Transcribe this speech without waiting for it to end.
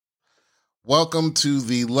Welcome to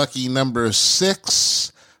the lucky number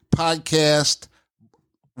 6 podcast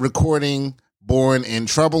recording Born in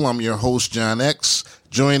Trouble. I'm your host, John X,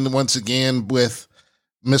 joined once again with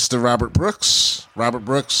Mr. Robert Brooks. Robert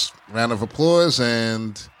Brooks, round of applause,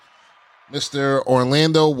 and Mr.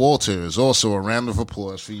 Orlando Walters, also a round of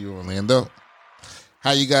applause for you, Orlando.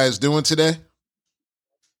 How you guys doing today?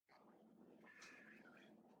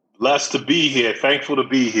 Blessed to be here. Thankful to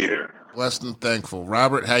be here. Blessed and thankful.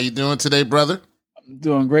 Robert, how you doing today, brother? I'm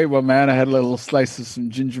doing great, well, man. I had a little slice of some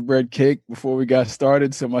gingerbread cake before we got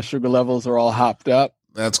started, so my sugar levels are all hopped up.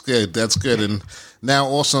 That's good. That's good. And now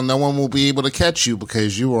also no one will be able to catch you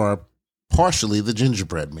because you are partially the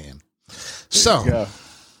gingerbread man. So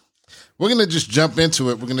we're going to just jump into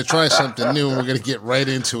it. We're going to try something new and we're going to get right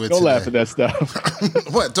into it. Don't today. laugh at that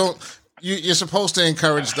stuff. What? You're supposed to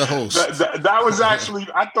encourage the host. That was actually,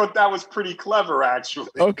 I thought that was pretty clever,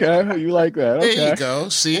 actually. Okay, you like that. Okay. There you go.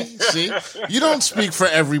 See, you don't speak for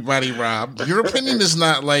everybody, Rob. Your opinion is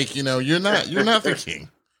not like, you're not the king.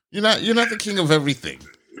 You're not the king of everything.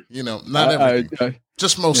 Not everything.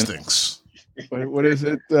 Just most things. What is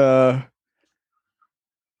it?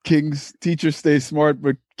 Kings, teachers stay smart,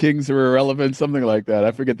 but kings are irrelevant. Something like that. I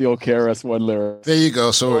forget the old KRS-One lyric. There you go.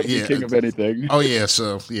 So yeah, king of anything. Oh yeah.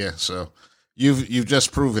 So you've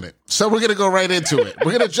just proven it. So we're gonna go right into it.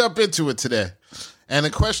 We're gonna jump into it today. And the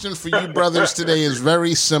question for you brothers today is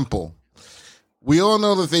very simple. We all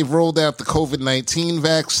know that they've rolled out the COVID-19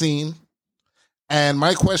 vaccine, and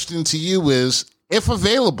my question to you is, if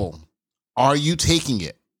available, are you taking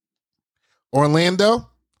it? Orlando,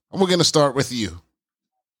 we're gonna start with you.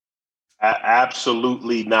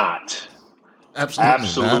 Absolutely not.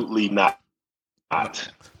 Absolutely not.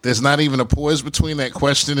 There's not even a pause between that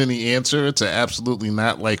question and the answer. It's absolutely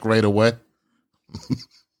not, like right away.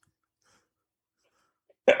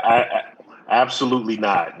 Absolutely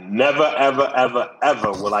not. Never, ever, ever,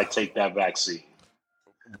 ever will I take that vaccine.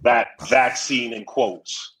 That vaccine in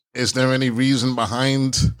quotes. Is there any reason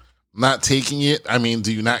behind not taking it? I mean,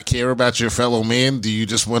 do you not care about your fellow man? Do you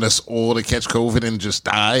just want us all to catch COVID and just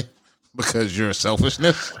die? Because you're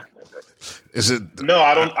selfishness? Is it? No,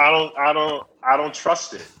 I don't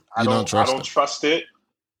trust it. I don't trust it.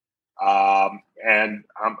 And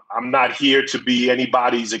I'm not here to be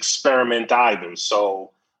anybody's experiment either.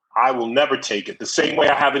 So I will never take it. The same way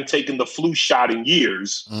I haven't taken the flu shot in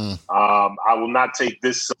years. I will not take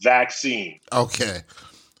this vaccine. Okay.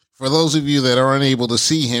 For those of you that aren't able to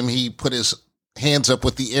see him, he put his hands up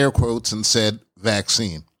with the air quotes and said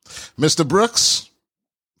vaccine. Mr. Brooks?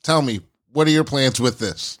 Tell me, what are your plans with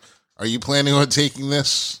this? Are you planning on taking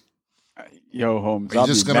this? Yo, Holmes, are you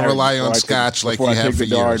just going to rely on scotch like you have for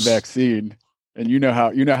years? Vaccine, and you know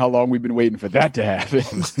how long we've been waiting for that to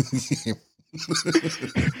happen.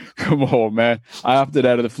 Come on, man! I opted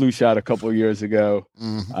out of the flu shot a couple of years ago.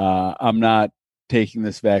 Mm-hmm. I'm not taking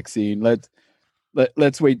this vaccine.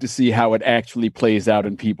 Let's wait to see how it actually plays out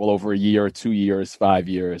in people over a year, 2 years, 5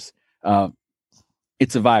 years.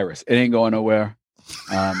 It's a virus. It ain't going nowhere.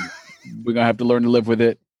 We're going to have to learn to live with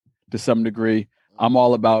it to some degree. I'm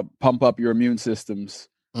all about pump up your immune systems.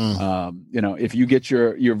 If you get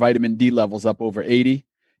your vitamin D levels up over 80,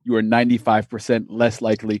 you are 95% less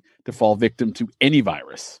likely to fall victim to any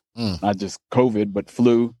virus, not just COVID, but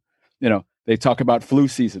flu. They talk about flu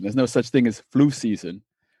season. There's no such thing as flu season.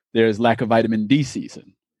 There's lack of vitamin D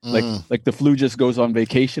season. Like the flu just goes on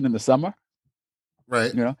vacation in the summer.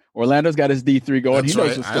 Right. Orlando's got his D3 going. That's he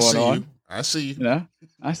knows what's going on. I see you.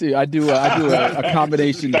 I see. I do a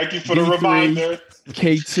combination. Thank you for the D3, reminder.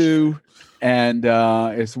 K2, and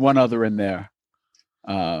it's one other in there.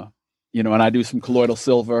 And I do some colloidal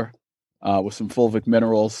silver with some fulvic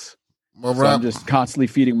minerals. Well, so I'm just constantly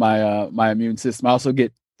feeding my immune system. I also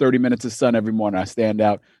get 30 minutes of sun every morning. I stand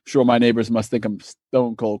out. I'm sure my neighbors must think I'm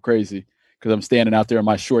stone cold crazy because I'm standing out there in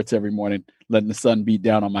my shorts every morning, letting the sun beat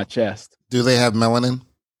down on my chest. Do they have melanin?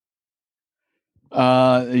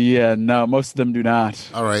 Yeah, no, most of them do not.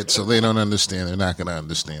 All right, so they don't understand. They're not going to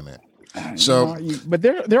understand that. So, but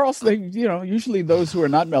they're also usually those who are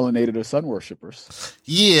not melanated are sun worshippers.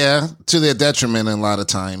 Yeah, to their detriment a lot of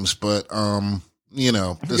times. But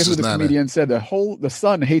this is the not. Comedian said the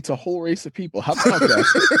sun hates a whole race of people. How about that?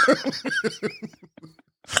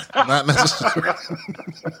 Not necessarily.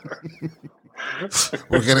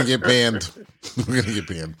 We're gonna get banned.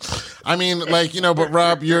 I mean, but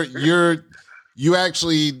Rob, you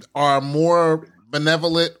actually are more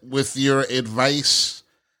benevolent with your advice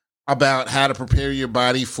about how to prepare your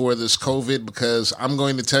body for this COVID, because I'm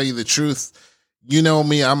going to tell you the truth. You know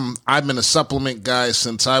me, I've been a supplement guy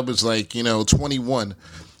since I was 21.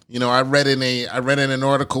 I read in an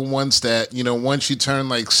article once that, once you turn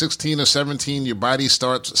like 16 or 17, your body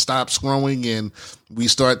stops growing and we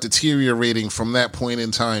start deteriorating from that point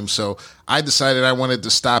in time. So I decided I wanted to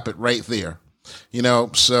stop it right there.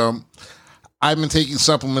 So I've been taking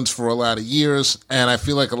supplements for a lot of years, and I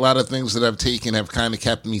feel like a lot of things that I've taken have kind of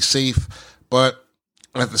kept me safe. But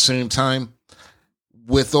at the same time,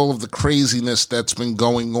 with all of the craziness that's been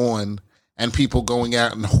going on and people going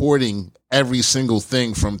out and hoarding every single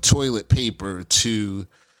thing from toilet paper to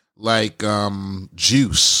like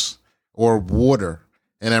juice or water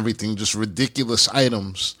and everything, just ridiculous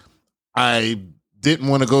items, I didn't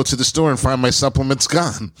want to go to the store and find my supplements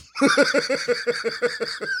gone.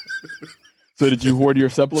 So did you hoard your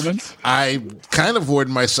supplements? I kind of hoard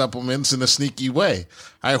my supplements in a sneaky way.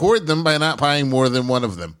 I hoard them by not buying more than one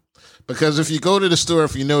of them. Because if you go to the store,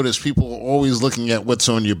 if you notice, people are always looking at what's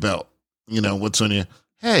on your belt. What's on your,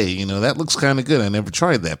 hey, that looks kind of good. I never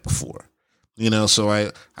tried that before. So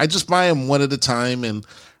I just buy them one at a time, and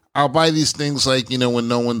I'll buy these things like, when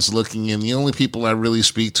no one's looking, and the only people I really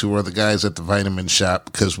speak to are the guys at the vitamin shop,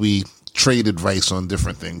 because we trade advice on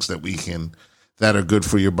different things that are good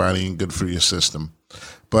for your body and good for your system.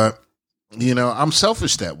 But, I'm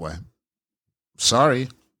selfish that way. Sorry.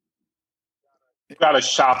 You got to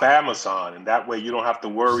shop Amazon, and that way you don't have to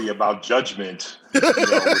worry about judgment,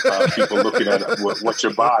 with people looking at what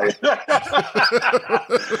you're buying.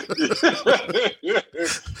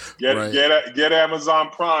 Get Amazon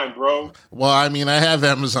Prime, bro. Well, I have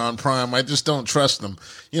Amazon Prime. I just don't trust them.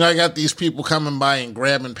 I got these people coming by and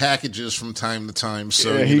grabbing packages from time to time.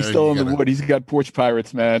 So yeah, he's still in the wood. He's got porch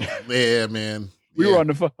pirates, man. Yeah, man. We were on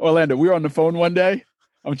the phone, Orlando. We were on the phone one day.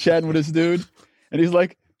 I'm chatting with this dude, and he's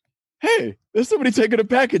like, "Hey, there's somebody taking a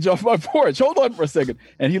package off my porch. Hold on for a second."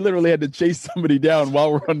 And he literally had to chase somebody down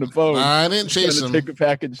while we're on the phone. I didn't chase him. Take a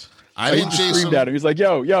package. I didn't chase him. At him. He's like,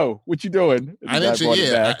 "Yo, what you doing?" I didn't chase.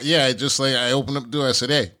 Yeah, I opened up the door. I said,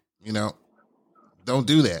 "Hey, don't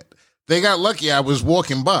do that." They got lucky. I was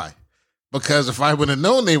walking by, because if I would have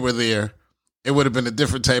known they were there, it would have been a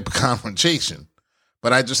different type of confrontation.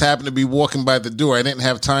 But I just happened to be walking by the door. I didn't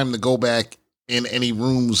have time to go back in any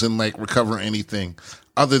rooms and like recover anything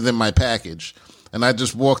other than my package. And I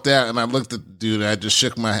just walked out and I looked at the dude. I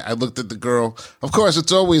looked at the girl. Of course,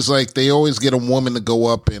 it's always like they always get a woman to go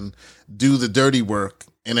up and do the dirty work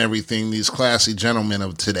and everything, these classy gentlemen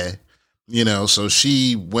of today. So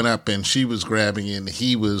she went up and she was grabbing it, and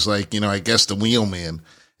he was like, I guess the wheelman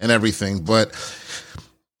and everything. But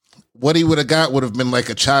what he would have got would have been like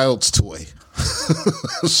a child's toy.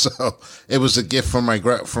 So it was a gift from my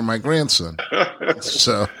grandson.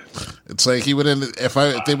 So it's like he would if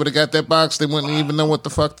they would have got that box, they wouldn't even know what the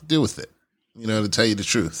fuck to do with it. To tell you the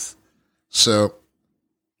truth. So,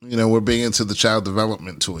 we're big into the child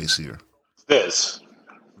development toys here.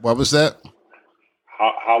 What was that?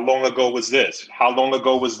 How long ago was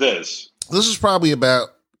this? This is probably about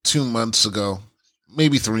 2 months ago,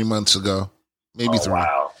 maybe 3 months ago, maybe three.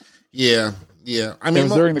 Wow. Yeah. It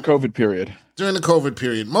was during the COVID period. During the COVID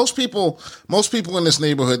period, most people in this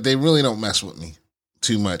neighborhood, they really don't mess with me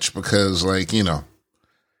too much, because, like, you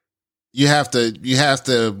have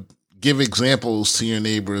to give examples to your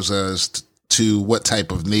neighbors as to what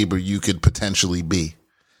type of neighbor you could potentially be,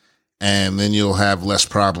 and then you'll have less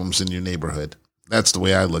problems in your neighborhood. That's the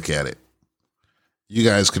way I look at it. You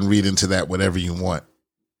guys can read into that whatever you want.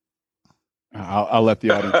 I'll let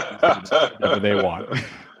the audience whatever they want.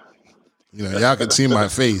 Y'all can see my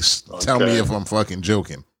face. Okay. Tell me if I'm fucking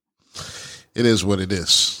joking. It is what it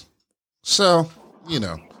is. So,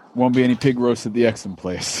 Won't be any pig roast at the Exum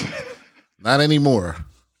place. Not anymore.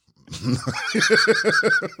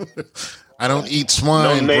 I don't eat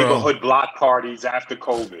swine, no neighborhood block parties after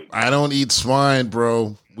COVID. I don't eat swine,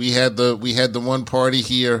 bro. We had the one party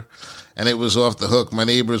here, and it was off the hook. My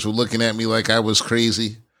neighbors were looking at me like I was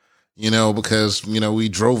crazy. Because, we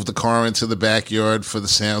drove the car into the backyard for the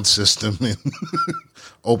sound system and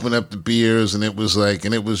opened up the beers, and it was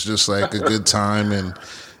just like a good time. And,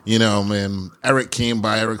 Eric came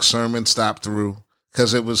by, Eric Sermon stopped through,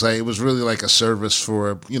 because it was really like a service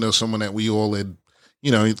for, someone that we all had,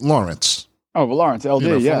 Lawrence. Oh, well, Lawrence,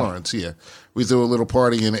 LD, yeah. Lawrence, yeah. We threw a little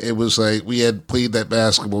party, and it was like we had played that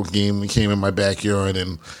basketball game. We came in my backyard,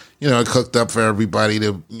 and, I cooked up for everybody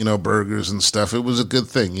to, burgers and stuff. It was a good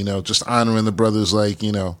thing, just honoring the brothers like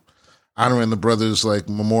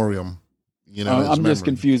memoriam. I'm just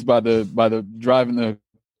confused by the driving the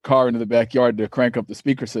car into the backyard to crank up the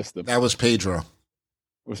speaker system. That was Pedro.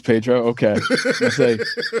 Was Pedro? Okay.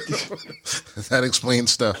 That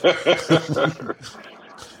explains stuff.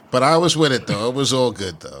 But I was with it, though. It was all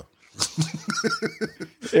good, though.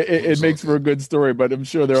 It makes for a good story, but I'm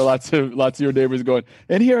sure there are lots of your neighbors going,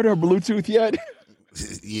 "Any heard our Bluetooth yet?"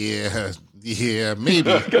 Yeah, maybe.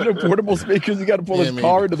 Got no portable speakers. You got to pull his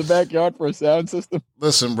car into the backyard for a sound system.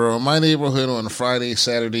 Listen, bro, in my neighborhood on Friday,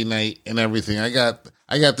 Saturday night, and everything, I got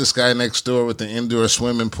this guy next door with the indoor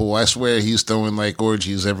swimming pool. I swear he's throwing like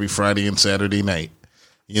orgies every Friday and Saturday night.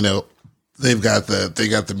 You know, they got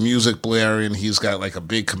the music blaring. He's got like a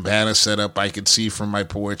big cabana set up I could see from my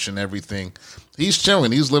porch and everything. He's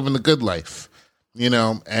chilling. He's living the good life. You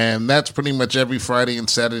know, and that's pretty much every Friday and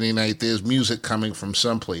Saturday night. There's music coming from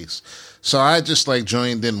someplace. So I just like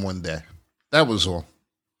joined in one day. That was all.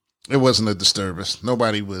 It wasn't a disturbance.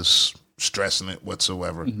 Nobody was stressing it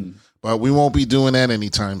whatsoever. Mm-hmm. But we won't be doing that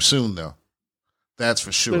anytime soon, though. That's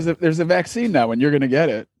for sure. There's a vaccine now, and you're going to get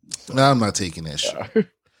it. So. No, I'm not taking that shit.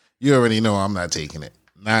 You already know I'm not taking it.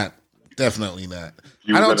 Definitely not.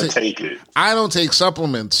 You're going to take it. I don't take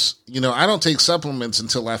supplements. You know, I don't take supplements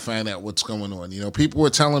until I find out what's going on. You know, people were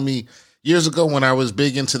telling me years ago when I was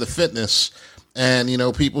big into the fitness, and, you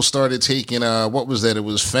know, people started taking, what was that? It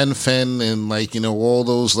was fen and, like, you know, all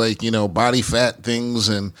those, like, you know, body fat things.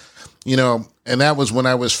 And, you know, and that was when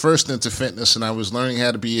I was first into fitness and I was learning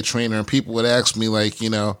how to be a trainer. And people would ask me, like, you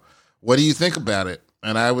know, what do you think about it?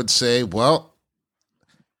 And I would say, well,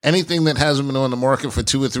 anything that hasn't been on the market for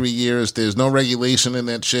 2 or 3 years, there's no regulation in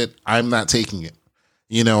that shit, I'm not taking it.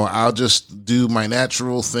 You know, I'll just do my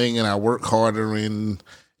natural thing and I'll work harder and,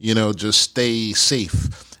 you know, just stay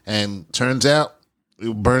safe. And turns out,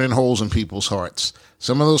 burning holes in people's hearts.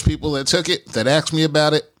 Some of those people that took it, that asked me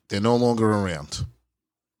about it, they're no longer around.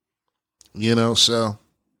 You know, so.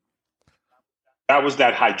 That was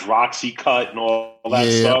that hydroxy cut and all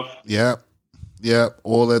that stuff. Yeah,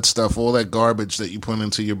 all that stuff, all that garbage that you put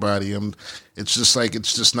into your body. It's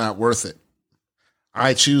just not worth it.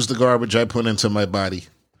 I choose the garbage I put into my body.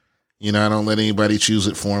 You know, I don't let anybody choose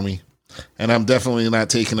it for me. And I'm definitely not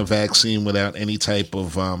taking a vaccine without any type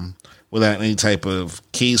of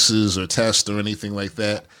cases or test or anything like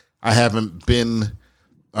that. I haven't been,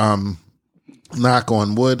 knock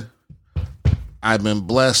on wood, I've been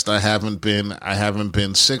blessed. I haven't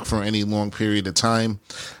been sick for any long period of time.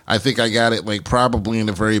 I think I got it like probably in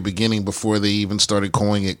the very beginning before they even started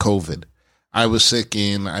calling it COVID. I was sick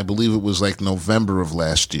in, I believe it was like November of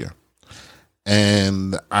last year.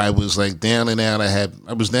 And I was like down and out.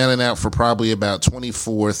 I was down and out for probably about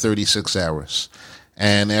 24, 36 hours.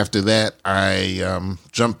 And after that, I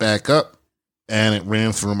jumped back up and it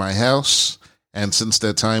ran through my house. And since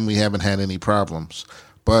that time, we haven't had any problems.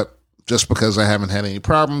 But just because I haven't had any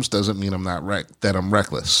problems doesn't mean that I'm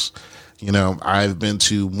reckless. You know, I've been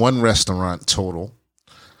to one restaurant total.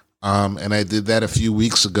 And I did that a few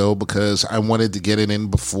weeks ago because I wanted to get it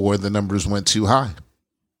in before the numbers went too high.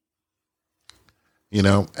 You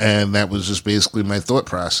know, and that was just basically my thought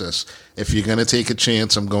process. If you're going to take a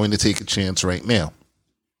chance, I'm going to take a chance right now.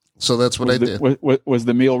 So that's what I did. Was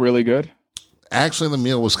the meal really good? Actually, the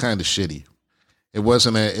meal was kind of shitty. It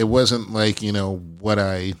wasn't like, you know,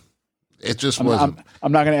 it just wasn't.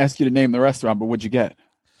 I'm not going to ask you to name the restaurant, but what'd you get?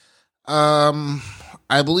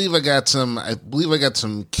 I believe I got some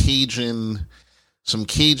Cajun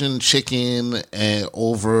chicken and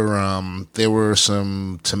there were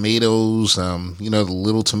some tomatoes, you know, the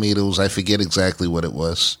little tomatoes. I forget exactly what it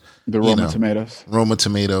was. The Roma tomatoes. Roma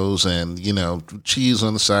tomatoes and, you know, cheese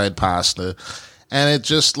on the side, pasta. And it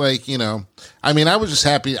just like, you know, I mean, I was just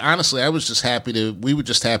happy. Honestly, we were just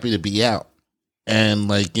happy to be out and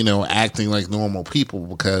like, you know, acting like normal people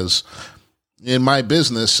because in my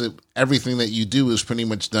business, everything that you do is pretty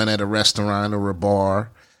much done at a restaurant or a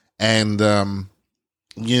bar. And,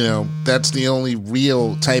 you know, that's the only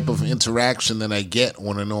real type of interaction that I get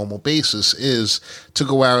on a normal basis is to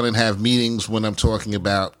go out and have meetings when I'm talking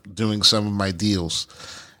about doing some of my deals.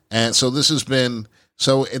 And so it's been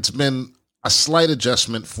a slight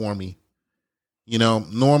adjustment for me. You know,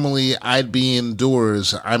 normally I'd be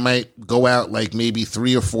indoors. I might go out like maybe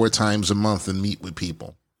 3 or 4 times a month and meet with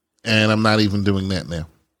people. And I'm not even doing that now.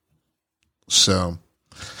 So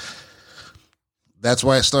that's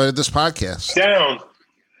why I started this podcast.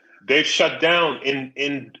 They've shut down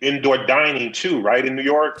in indoor dining too, right? In New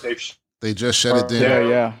York, they just shut it down.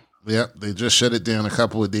 Yeah. Yep, they just shut it down a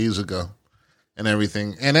couple of days ago, and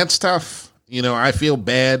everything. And that's tough. You know, I feel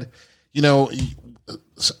bad. You know,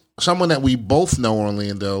 someone that we both know,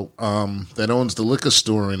 Orlando, that owns the liquor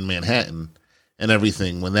store in Manhattan, and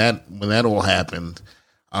everything. When that all happened,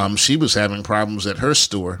 she was having problems at her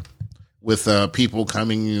store with people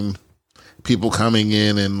coming in. people coming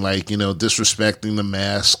in and like, disrespecting the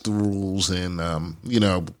mask rules and,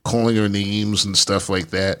 calling her names and stuff like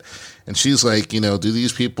that. And she's like, do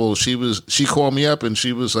these people, she called me up and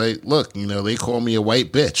she was like, look, they call me a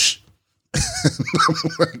white bitch,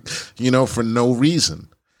 like, for no reason.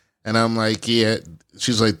 And I'm like, yeah,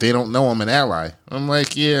 she's like, they don't know I'm an ally. I'm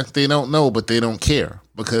like, yeah, they don't know, but they don't care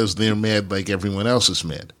because they're mad like everyone else is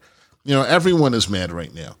mad. Everyone is mad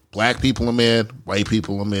right now. Black people are mad. White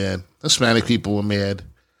people are mad. Hispanic people are mad.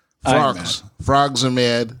 Frogs are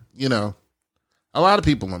mad. A lot of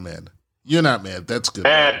people are mad. You're not mad. That's good.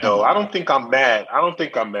 Mad, though. I don't think I'm mad. I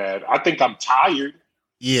think I'm tired.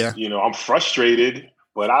 Yeah. I'm frustrated,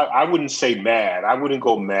 but I wouldn't say mad. I wouldn't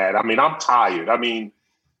go mad. I mean, I'm tired. I mean,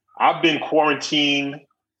 I've been quarantined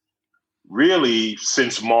really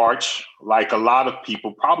since March, like a lot of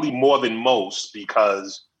people, probably more than most,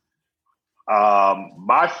 because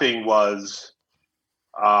my thing was,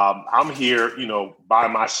 I'm here, by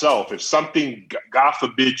myself. If something, God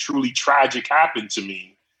forbid, truly tragic happened to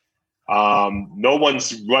me, no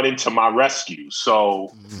one's running to my rescue.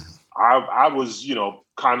 So I was,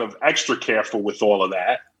 kind of extra careful with all of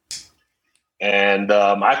that. And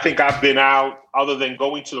I think I've been out, other than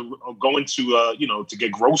going to to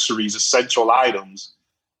get groceries, essential items.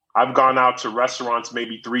 I've gone out to restaurants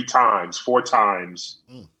maybe 4 times. 4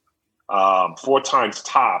 times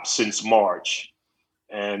tops since March.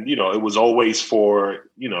 And, it was always for,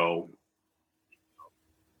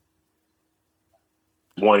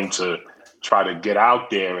 wanting to try to get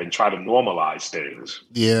out there and try to normalize things.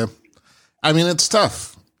 Yeah. I mean, it's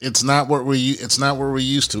tough. It's not what we're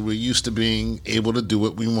used to. We're used to being able to do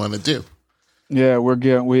what we want to do. Yeah,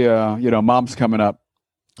 mom's coming up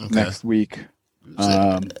next week.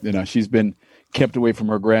 She's been kept away from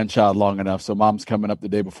her grandchild long enough. So mom's coming up the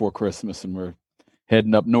day before Christmas and we're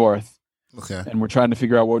heading up north. Okay. And we're trying to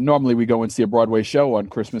figure out normally we go and see a Broadway show on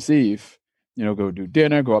Christmas Eve, go do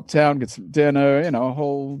dinner, go uptown, get some dinner,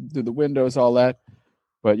 do the windows, all that.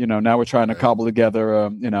 But, now we're trying to cobble together,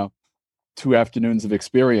 2 afternoons of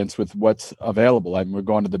experience with what's available. I mean, we're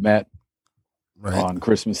going to the Met on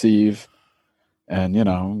Christmas Eve and,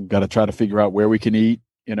 got to try to figure out where we can eat.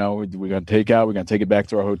 We're going to take out, we're going to take it back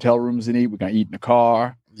to our hotel rooms and eat. We're going to eat in the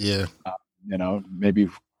car. Yeah. Maybe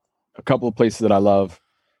a couple of places that I love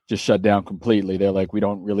just shut down completely. They're like, we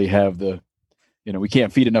don't really have we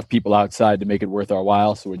can't feed enough people outside to make it worth our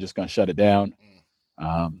while. So we're just going to shut it down.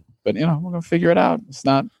 But we're going to figure it out. It's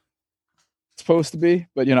not supposed to be,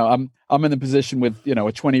 but I'm in the position with, a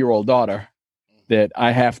 20-year-old daughter that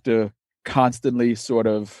I have to constantly sort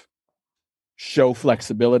of show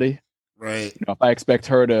flexibility. Right. If I expect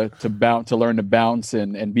her to learn to bounce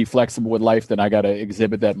and be flexible with life, then I got to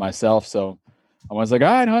exhibit that myself. So I was like, all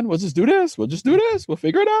right, hon, we'll just do this. We'll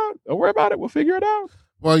figure it out. Don't worry about it. We'll figure it out.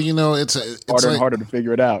 Well, it's harder and harder to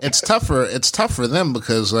figure it out. It's tougher. It's tough for them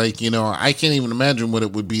because I can't even imagine what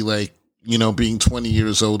it would be like, being 20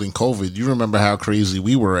 years old in COVID. You remember how crazy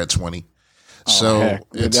we were at 20. That'd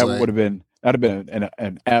have been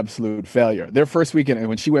an absolute failure. Their first weekend, and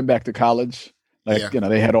when she went back to college,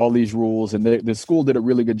 they had all these rules, and the school did a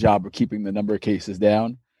really good job of keeping the number of cases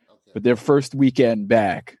down. Okay. But their first weekend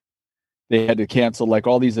back, they had to cancel like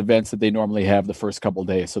all these events that they normally have the first couple of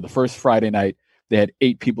days. So the first Friday night, they had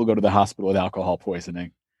 8 people go to the hospital with alcohol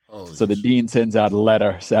poisoning. So the dean sends out a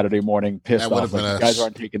letter Saturday morning, pissed off, like, you guys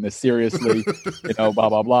aren't taking this seriously, blah,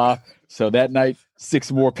 blah, blah. So that night,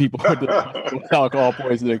 6 more people went to the hospital with alcohol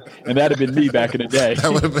poisoning, and that'd have been me back in the day.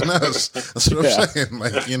 That would have been us. That's what I'm saying.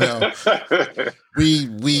 Like,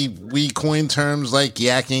 we coined terms like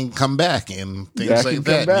yakking come back and things like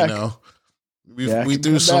that, We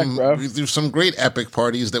threw some great epic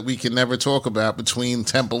parties that we can never talk about between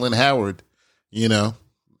Temple and Howard,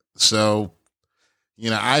 So,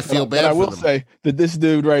 I feel bad. But I will say that this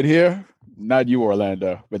dude right here, not you,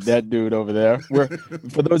 Orlando, but that dude over there.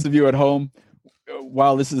 For those of you at home,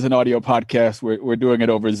 while this is an audio podcast, we're doing it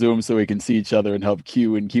over Zoom so we can see each other and help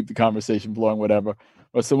cue and keep the conversation flowing, whatever.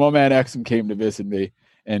 But so my man Axum came to visit me,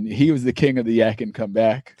 and he was the king of the yak and come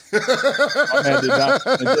back. My man did not.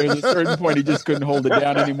 And there was a certain point he just couldn't hold it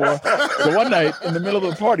down anymore. So one night in the middle of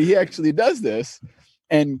the party, he actually does this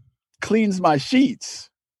and cleans my sheets,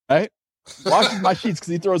 right? Washes my sheets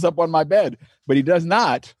because he throws up on my bed, but he does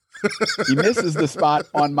not. He misses the spot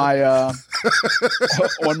on my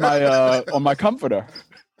on my comforter.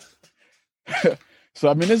 So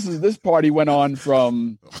I mean, this party went on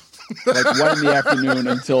from like 1 in the afternoon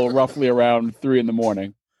until roughly around 3 in the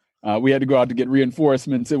morning. We had to go out to get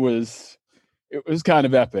reinforcements. It was kind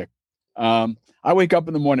of epic. I wake up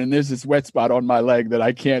in the morning and there's this wet spot on my leg that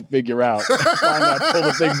I can't figure out. I pull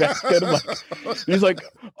the thing back in. I'm like, he's like,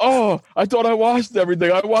 oh, I thought I washed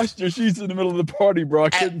everything. I washed your sheets in the middle of the party, bro. I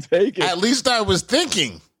couldn't take it. At least I was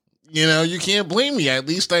thinking. You can't blame me. At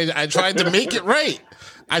least I tried to make it right.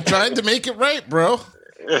 I tried to make it right, bro.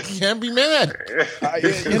 You can't be mad.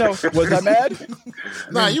 Was I mad?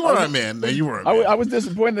 Nah, you weren't mad. No, you weren't. I was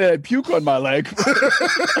disappointed that I had puke on my leg.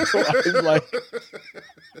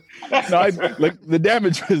 I was like, the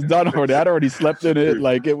damage was done already. I'd already slept in it.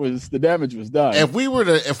 Like the damage was done. If we were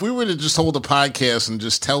to just hold a podcast and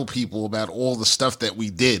just tell people about all the stuff that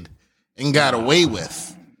we did and got away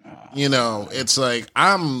with, it's like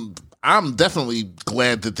I'm definitely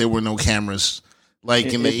glad that there were no cameers.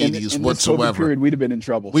 Like in the 80s whatsoever. Period, we'd have been in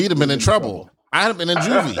trouble. We'd have been in trouble. I'd have been in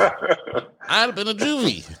juvie.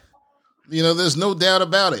 There's no doubt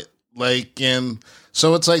about it. And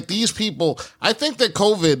so it's like these people, I think that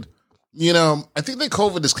COVID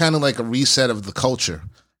is kind of like a reset of the culture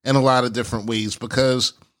in a lot of different ways,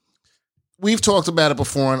 because we've talked about it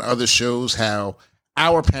before on other shows, how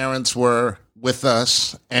our parents were with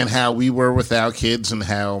us and how we were with our kids and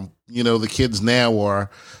how, the kids now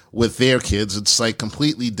are with their kids. It's like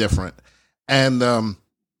completely different. And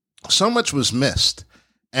so much was missed.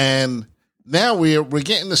 And now we're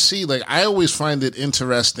getting to see, like, I always find it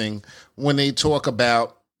interesting when they talk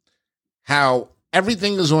about how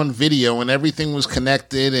everything is on video and everything was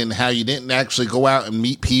connected and how you didn't actually go out and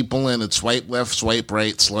meet people and it's swipe left, swipe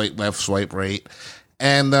right, swipe left, swipe right.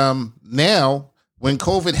 And now when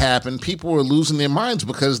COVID happened, people were losing their minds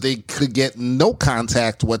because they could get no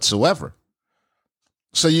contact whatsoever.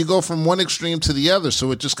 So you go from one extreme to the other.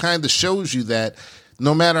 So it just kind of shows you that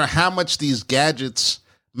no matter how much these gadgets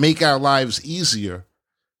make our lives easier,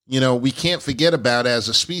 we can't forget about, as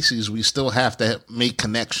a species, we still have to make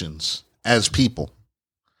connections as people.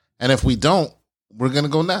 And if we don't, we're going to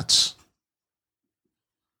go nuts.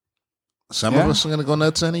 Some of us are going to go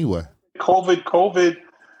nuts anyway. COVID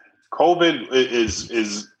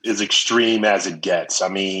is extreme as it gets. I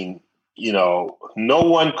mean, no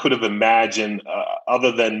one could have imagined,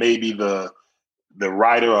 other than maybe the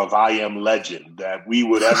writer of I Am Legend, that we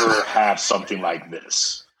would ever have something like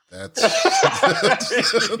this. I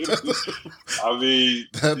mean,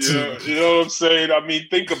 you know what I'm saying? I mean,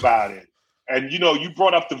 think about it. And, you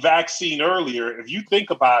brought up the vaccine earlier. If you think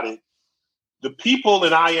about it, the people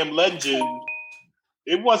in I Am Legend,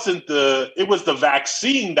 it was the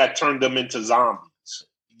vaccine that turned them into zombies.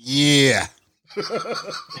 Yeah.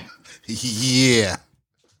 Yeah.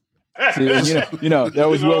 See, that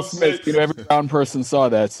was Will Smith. Every brown person saw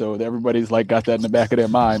that, so everybody's like got that in the back of their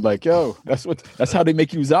mind. Like, yo, that's how they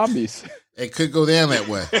make you zombies. It could go down that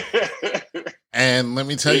way. And let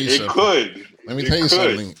me tell you something. It could. Let me tell you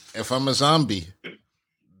something. If I'm a zombie,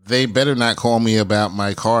 they better not call me about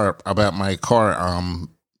my car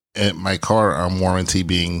warranty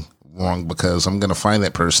being wrong, because I'm going to find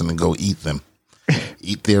that person and go eat them,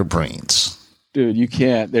 eat their brains. Dude, you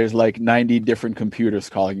can't. There's like 90 different computers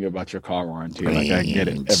calling you about your car warranty. Like, I get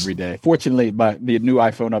it every day. Fortunately, the new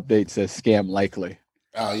iPhone update says scam likely.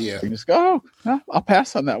 Oh, yeah. You just go, I'll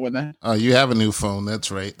pass on that one then. Oh, you have a new phone.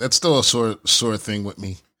 That's right. That's still a sore thing with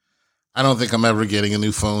me. I don't think I'm ever getting a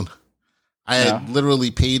new phone. I had literally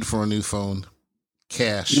paid for a new phone.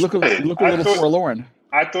 Cash. You look a little forlorn.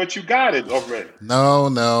 I thought you got it already. No.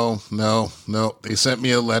 They sent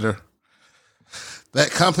me a letter. That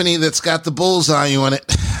company that's got the bullseye on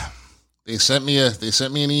it, they sent me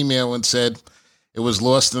an email and said it was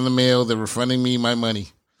lost in the mail. They're refunding me my money.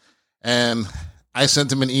 And I sent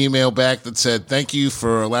them an email back that said, thank you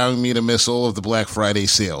for allowing me to miss all of the Black Friday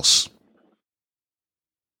sales.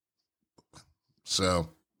 So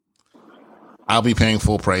I'll be paying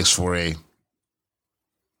full price for a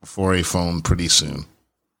phone pretty soon.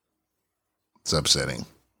 It's upsetting.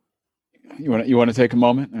 You want to take a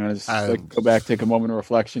moment? Go back, take a moment of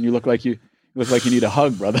reflection. You look like you need a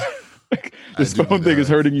hug, brother. This phone thing is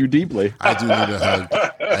hurting you deeply. I do need a hug.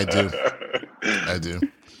 I do.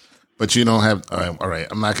 But you don't have. All right.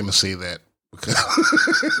 I'm not going to say that.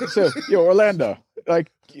 So, Orlando, like,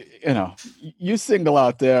 you single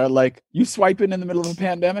out there, like, you swiping in the middle of a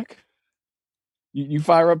pandemic? You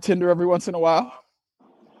fire up Tinder every once in a while?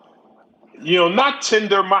 Not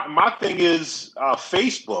Tinder. My thing is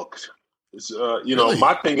Facebook. Really?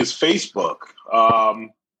 My thing is Facebook.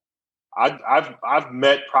 I've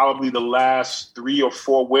met probably the last 3 or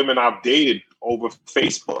 4 women I've dated over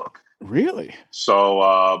Facebook. Really? So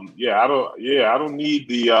I don't need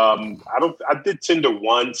the I did Tinder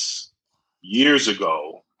once years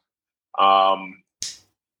ago. My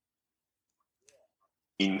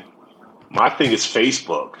thing is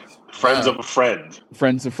Facebook. Friends of a friend.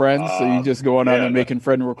 Friends of friends. So you just going on there making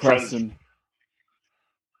friend requests and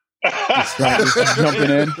just jumping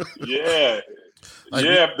in. Yeah.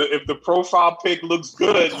 If the profile pic looks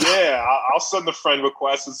good, I'll send a friend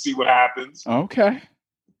request and see what happens. Okay.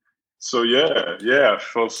 So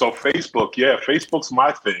So Facebook, Facebook's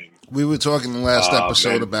my thing. We were talking the last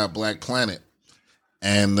episode about Black Planet,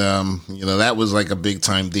 and that was like a big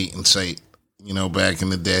time dating site, back in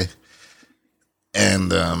the day.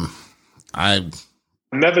 And I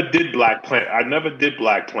never did Black Planet. I never did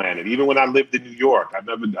Black Planet, even when I lived in New York. I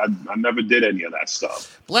never did any of that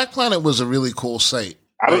stuff. Black Planet was a really cool site.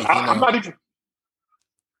 I'm not even.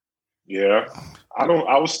 Yeah, I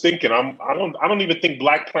was thinking. I don't even think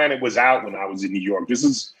Black Planet was out when I was in New York.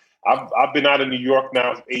 I've been out of New York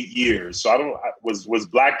now 8 years. So was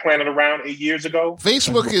Black Planet around 8 years ago?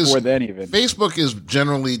 Facebook is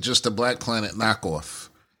generally just a Black Planet knockoff,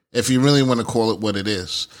 if you really want to call it what it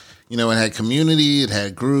is. It had community, it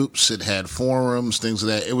had groups, it had forums, things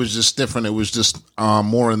like that. It was just different. It was just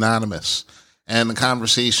more anonymous, and the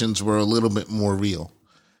conversations were a little bit more real.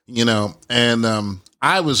 And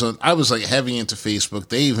I was like heavy into Facebook.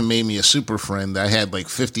 They even made me a super friend. I had like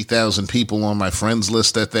 50,000 people on my friends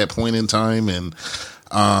list at that point in time, and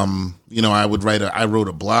I wrote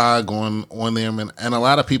a blog on them, and a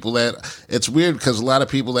lot of people it's weird because a lot of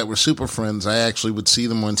people that were super friends, I actually would see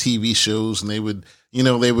them on TV shows, and they would,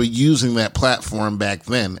 they were using that platform back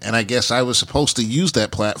then, and I guess I was supposed to use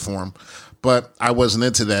that platform, but I wasn't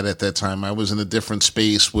into that at that time. I was in a different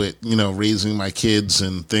space with, raising my kids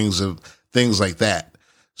and things like that.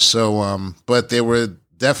 So, but there were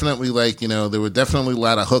definitely a lot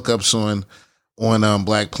of hookups on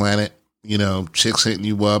Black Planet. Chicks hitting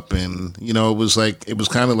you up, and it was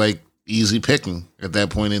kind of like easy picking at that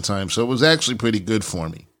point in time. So it was actually pretty good for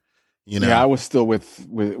me. Yeah, I was still with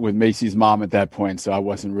Macy's mom at that point, so I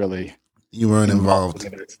wasn't really. You weren't involved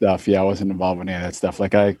in that stuff. Yeah, I wasn't involved in any of that stuff.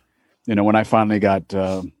 Like when I finally got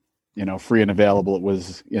free and available, it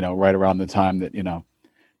was right around the time that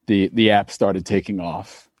the app started taking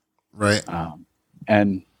off. Right.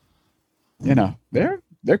 And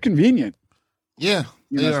they're convenient. Yeah.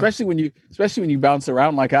 Especially when you bounce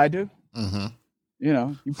around like I do. Mm-hmm.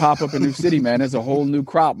 You pop up a new city, man. There's a whole new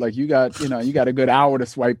crop. Like you got a good hour to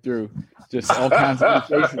swipe through, just all kinds of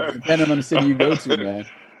new places, depending on the city you go to, man.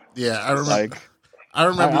 Yeah, I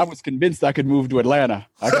remember. I was convinced I could move to Atlanta.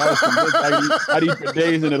 I was convinced I'd eat for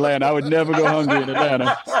days in Atlanta. I would never go hungry in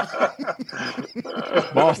Atlanta.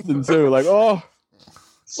 Boston too. Like,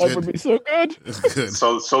 life would be so good. Good.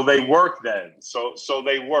 So they work then. So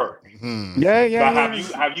they work. Mm-hmm. Yeah.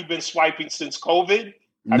 Have you been swiping since COVID?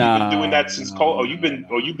 Have you been doing that since COVID?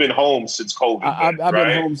 You've been home since COVID. I've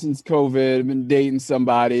been home since COVID. I've been dating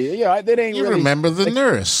somebody. That ain't you really. Remember the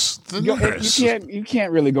nurse? You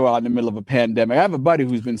can't really go out in the middle of a pandemic. I have a buddy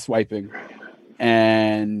who's been swiping,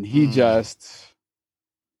 and he just.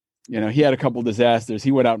 He had a couple disasters.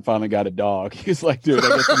 He went out and finally got a dog. He was like, dude, I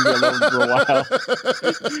guess I'm going to be alone for a while.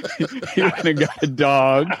 He went and got a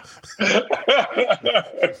dog.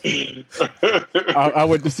 I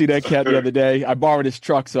went to see that cat the other day. I borrowed his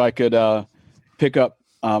truck so I could pick up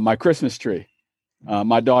my Christmas tree.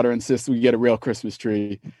 My daughter insists we get a real Christmas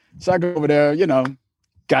tree. So I go over there,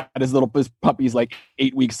 got his puppy's like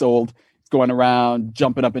 8 weeks old. He's going around,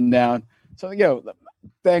 jumping up and down. So,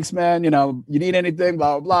 thanks, man. You need anything,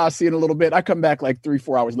 blah, blah, blah. See you in a little bit. I come back like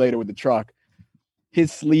 3-4 hours later with the truck.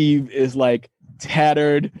 His sleeve is like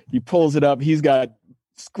tattered. He pulls it up. He's got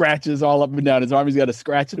scratches all up and down his arm. He's got a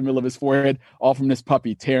scratch in the middle of his forehead, all from this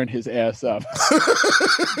puppy tearing his ass up.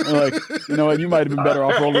 I'm like, you know what? You might have been better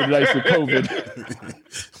off rolling the dice with COVID.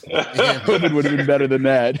 Yeah, COVID would have been better than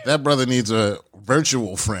that. That brother needs a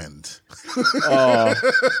virtual friend.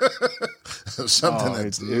 Something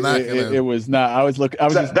that's not gonna... It was not. I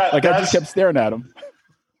just kept staring at him.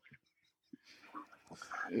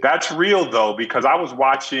 That's real though, because I was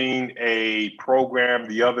watching a program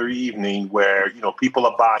the other evening where people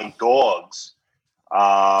are buying dogs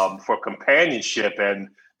for companionship, and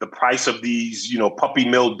the price of these puppy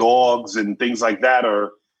mill dogs and things like that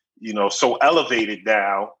are so elevated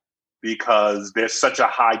now because there's such a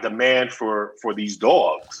high demand for these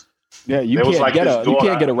dogs. Yeah, you can't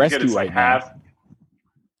get a rescue right now.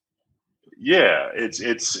 Yeah,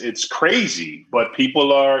 it's crazy, but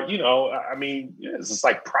people are, it's just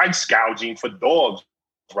like price gouging for dogs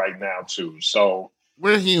right now too. So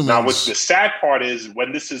we're humans. Now, what the sad part is,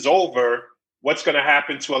 when this is over, what's going to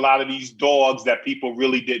happen to a lot of these dogs that people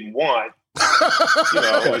really didn't want? That's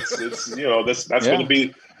going to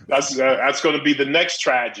be the next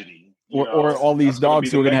tragedy. Or all these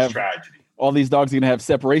dogs who are going to have tragedy. all these dogs are going to have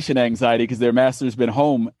separation anxiety because their master's been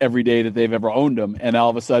home every day that they've ever owned them, and all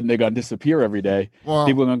of a sudden they're going to disappear every day. Well,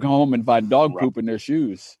 people are going to come home and find dog poop in their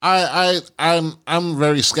shoes. I'm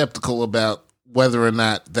very skeptical about whether or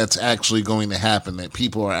not that's actually going to happen, that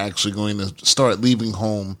people are actually going to start leaving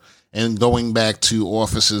home and going back to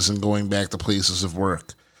offices and going back to places of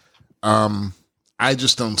work. I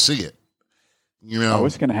just don't see it.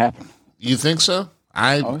 It's going to happen. You think so?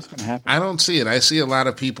 It's going to happen. I don't see it. I see a lot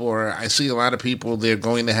of people, they're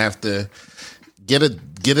going to have to get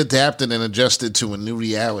adapted and adjusted to a new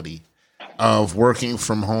reality of working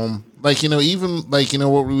from home. Like, even like,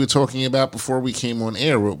 what we were talking about before we came on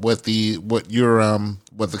air, what the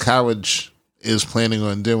college is planning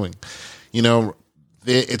on doing.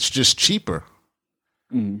 It's just cheaper.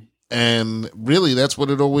 Mm-hmm. And really, that's what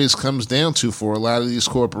it always comes down to for a lot of these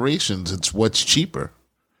corporations. It's what's cheaper.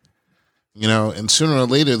 And sooner or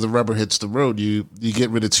later, the rubber hits the road. You get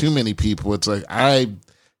rid of too many people. It's like, I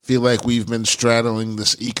feel like we've been straddling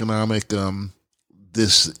this economic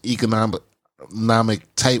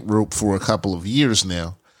tightrope for a couple of years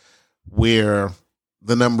now, where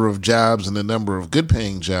the number of jobs and the number of good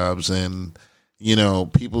paying jobs and,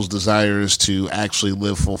 people's desires to actually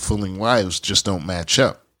live fulfilling lives just don't match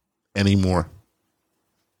up anymore.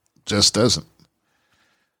 Just doesn't.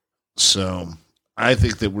 So I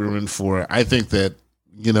think that we're in for, I think that,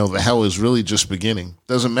 the hell is really just beginning.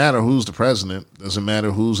 Doesn't matter who's the president, doesn't matter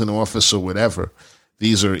who's in office or whatever.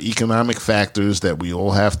 These are economic factors that we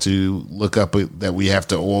all have to look up, that we have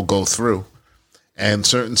to all go through. And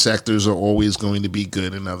certain sectors are always going to be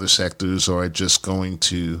good and other sectors are just going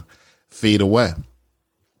to fade away.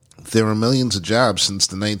 There are millions of jobs since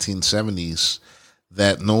the 1970s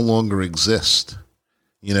that no longer exist.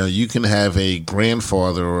 You can have a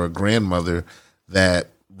grandfather or a grandmother that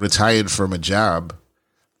retired from a job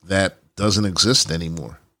that doesn't exist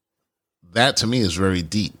anymore. That to me is very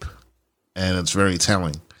deep and it's very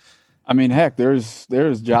telling. I mean, heck, there's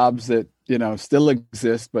jobs that, still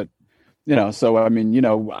exist, but so I mean,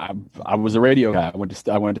 I was a radio guy. I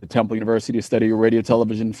went to Temple University to study radio,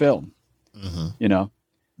 television, film. Mm-hmm.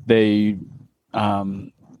 They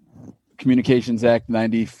Communications Act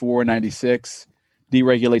 94, 96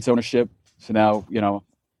 deregulates ownership. So now,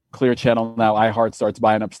 Clear Channel, now iHeart starts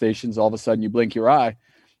buying up stations. All of a sudden you blink your eye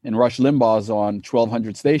and Rush Limbaugh's on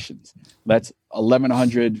 1,200 stations. That's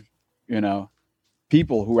 1,100,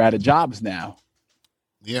 people who are out of jobs now.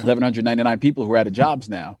 Yeah. 1,199 people who are out of jobs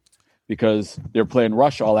now because they're playing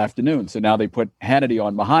Rush all afternoon. So now they put Hannity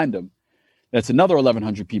on behind them. That's another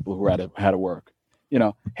 1,100 people who are out of work.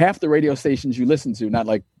 Half the radio stations you listen to, not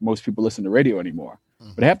like most people listen to radio anymore,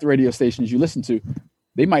 but half the radio stations you listen to,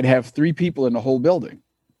 they might have 3 people in the whole building.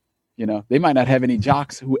 They might not have any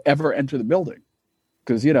jocks who ever enter the building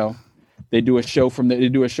because, they do a show from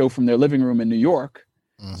their living room in New York.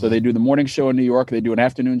 Mm-hmm. So they do the morning show in New York. They do an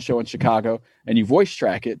afternoon show in Chicago and you voice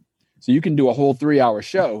track it. So you can do a whole 3-hour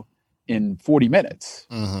show in 40 minutes,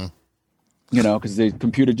 mm-hmm. Because the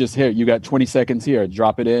computer just here, you got 20 seconds here,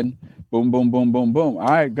 drop it in, boom, boom, boom, boom, boom. All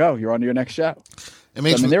right, go. You're on to your next show.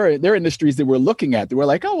 There are industries that we're looking at that we're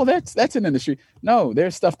like, oh, well, that's an industry. No,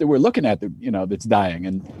 there's stuff that we're looking at that, that's dying.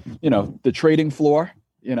 And, the trading floor,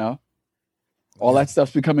 all that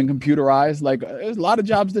stuff's becoming computerized. Like there's a lot of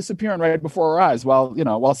jobs disappearing right before our eyes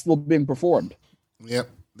while still being performed. Yep.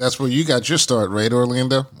 That's where you got your start, right,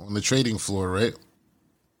 Orlando? On the trading floor, right?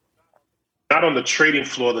 Not on the trading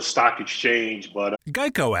floor, the stock exchange, but...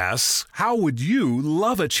 Geico asks, how would you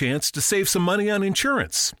love a chance to save some money on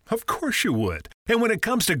insurance? Of course you would. And when it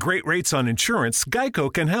comes to great rates on insurance,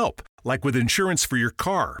 Geico can help. Like with insurance for your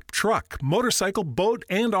car, truck, motorcycle, boat,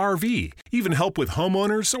 and RV. Even help with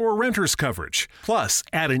homeowners or renters coverage. Plus,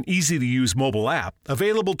 add an easy-to-use mobile app,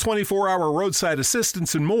 available 24-hour roadside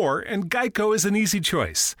assistance and more, and Geico is an easy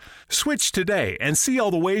choice. Switch today and see all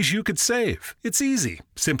the ways you could save. It's easy.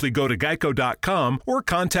 Simply go to geico.com or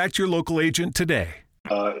contact your local agent today.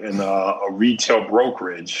 In a retail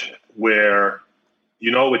brokerage where,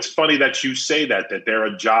 it's funny that you say that there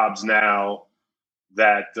are jobs now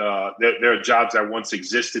that there are jobs that once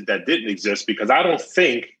existed that didn't exist, because I don't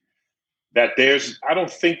think that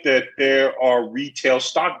there are retail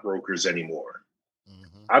stockbrokers anymore.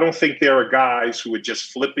 Mm-hmm. I don't think there are guys who are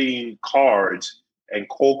just flipping cards and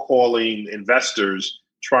cold calling investors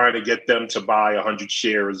trying to get them to buy 100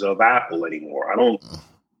 shares of Apple anymore.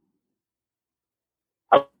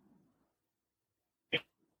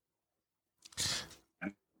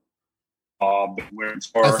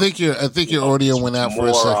 I think your audio went out for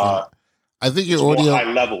a second. I think your audio more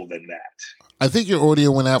high level than that. I think your audio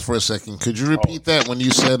went out for a second. Could you repeat that when you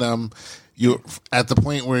said you at the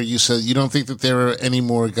point where you said you don't think that there are any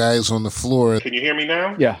more guys on the floor. Can you hear me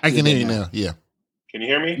now? Yeah, I can hear you now. Yeah. Can you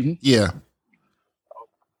hear me? Mm-hmm. Yeah.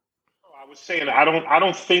 I was saying I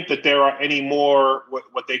don't think that there are any more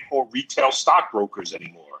what they call retail stockbrokers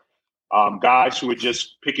anymore. Guys who are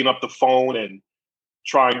just picking up the phone and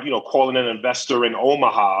trying, calling an investor in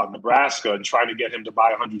Omaha, Nebraska, and trying to get him to buy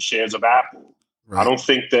 100 shares of Apple. Right. I don't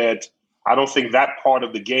think that part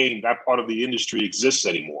of the game, that part of the industry exists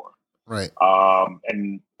anymore. Right.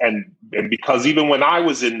 And because even when I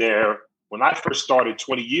was in there, when I first started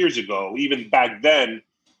 20 years ago, even back then,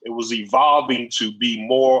 it was evolving to be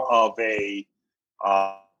more of a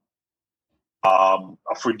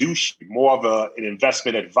fiduciary, more of an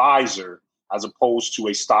investment advisor, as opposed to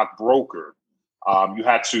a stockbroker. You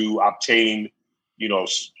had to obtain,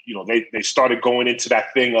 they started going into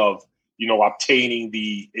that thing of, obtaining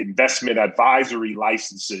the investment advisory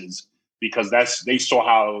licenses, because they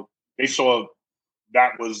saw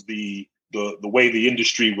that was the way the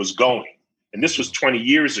industry was going. And this was 20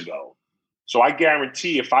 years ago. So I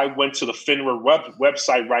guarantee if I went to the FINRA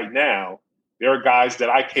website right now, there are guys that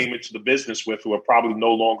I came into the business with who are probably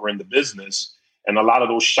no longer in the business. And a lot of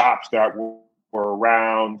those shops that were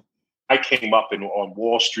around, I came up on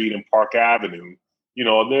Wall Street and Park Avenue,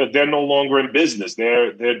 they're no longer in business.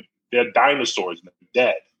 They're dinosaurs. They're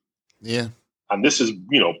dead. Yeah. And this is,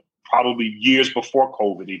 probably years before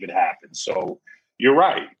COVID even happened. So you're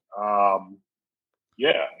right.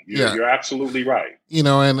 You're absolutely right.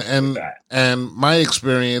 And my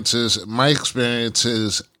experiences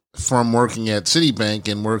from working at Citibank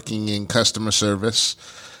and working in customer service,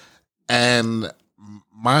 and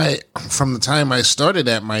from the time I started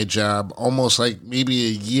at my job, almost like maybe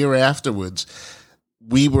a year afterwards,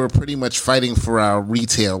 we were pretty much fighting for our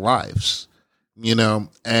retail lives,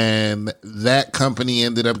 and that company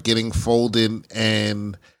ended up getting folded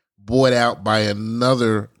and bought out by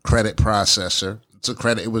another credit processor.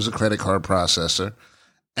 It was a credit card processor.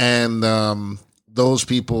 And those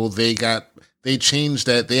people, they changed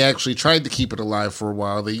that. They actually tried to keep it alive for a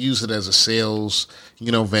while. They used it as a sales,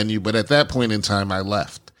 venue. But at that point in time, I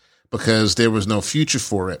left because there was no future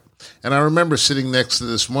for it. And I remember sitting next to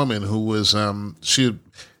this woman who was,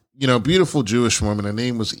 beautiful Jewish woman. Her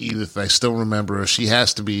name was Edith. I still remember her.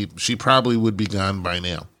 She probably would be gone by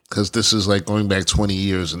now, because this is like going back 20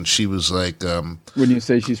 years. And she was like, when you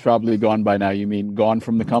say she's probably gone by now, you mean gone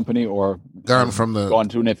from the company or gone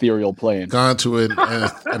to an ethereal plane? Gone to an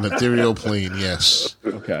ethereal plane. Yes.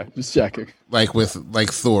 Okay. Just checking. Like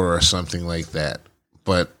Thor or something like that,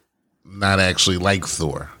 but not actually like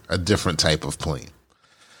Thor, a different type of plane.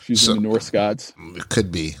 She's in the Norse gods. It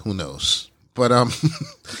could be, who knows? But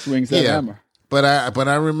swings that hammer. But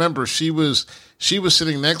I remember she was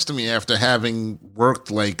sitting next to me after having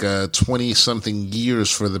worked like 20-something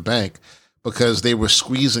years for the bank, because they were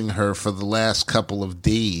squeezing her for the last couple of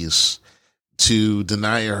days to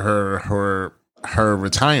deny her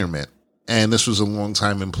retirement. And this was a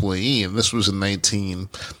long-time employee, and this was in probably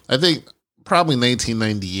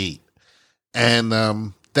 1998. And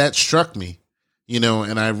that struck me.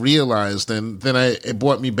 And I realized, and then it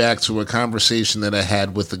brought me back to a conversation that I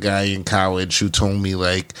had with the guy in college who told me,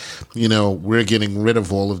 like, we're getting rid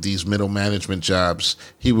of all of these middle management jobs.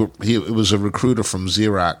 It was a recruiter from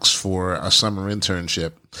Xerox for a summer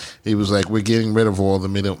internship. He was like, we're getting rid of all the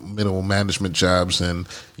middle management jobs. And,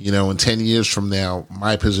 in 10 years from now,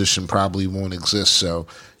 my position probably won't exist. So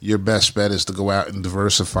your best bet is to go out and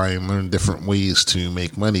diversify and learn different ways to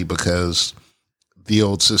make money, because the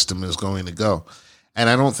old system is going to go. And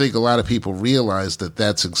I don't think a lot of people realize that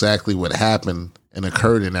that's exactly what happened and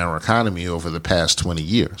occurred in our economy over the past 20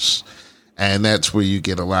 years. And that's where you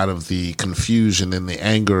get a lot of the confusion and the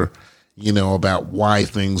anger, about why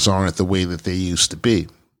things aren't the way that they used to be,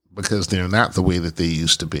 because they're not the way that they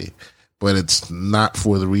used to be. But it's not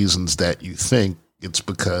for the reasons that you think. It's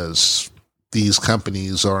because these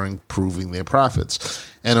companies are improving their profits.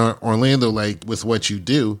 And Orlando, like with what you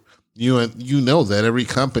do, you know that every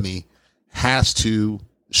company has to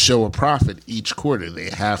show a profit each quarter. They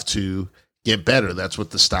have to get better. That's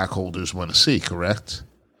what the stockholders want to see, correct?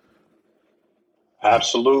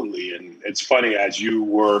 Absolutely. And it's funny, as you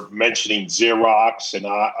were mentioning Xerox, and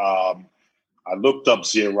I looked up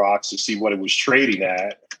Xerox to see what it was trading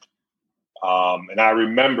at. And I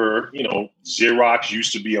remember, Xerox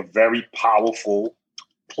used to be a very powerful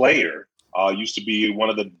player, used to be one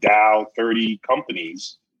of the Dow 30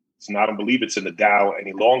 companies. I don't believe it's in the Dow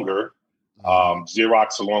any longer.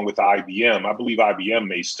 Xerox, along with IBM. I believe IBM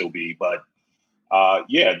may still be, but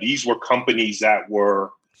these were companies that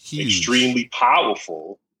were huge, extremely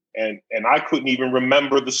powerful, and I couldn't even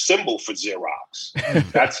remember the symbol for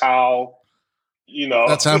Xerox. That's how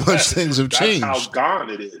That's how much things have that's changed. how gone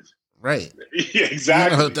it is. Right. Yeah,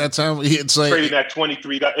 exactly. That's how it's like trading at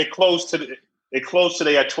 $23. It closed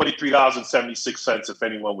today at $23.76. If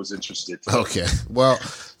anyone was interested. Okay. Well,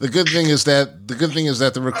 the good thing is that the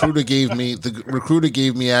recruiter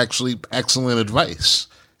gave me actually excellent advice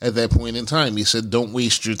at that point in time. He said, "Don't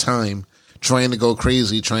waste your time trying to go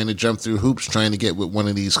crazy, trying to jump through hoops, trying to get with one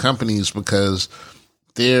of these companies because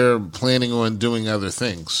they're planning on doing other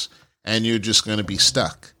things, and you're just going to be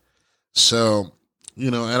stuck." So,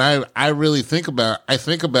 and I really think about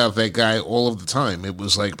that guy all of the time. It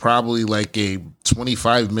was probably a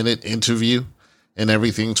 25-minute interview and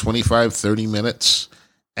everything, 25, 30 minutes.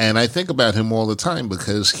 And I think about him all the time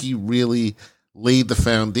because he really laid the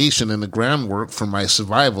foundation and the groundwork for my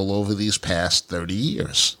survival over these past 30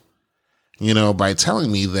 years. By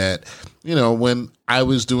telling me that, when I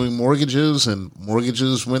was doing mortgages and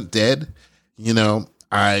mortgages went dead,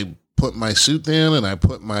 I put my suit down and I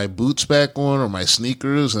put my boots back on or my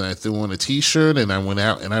sneakers and I threw on a t-shirt and I went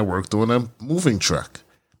out and I worked on a moving truck.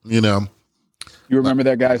 You remember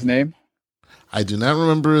that guy's name? I do not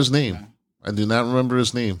remember his name.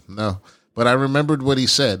 No, but I remembered what he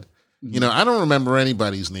said. I don't remember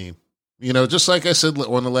anybody's name. Just like I said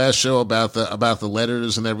on the last show about the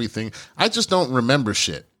letters and everything, I just don't remember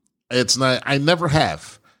shit. It's not, I never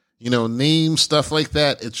have, names, stuff like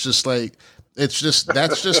that. It's just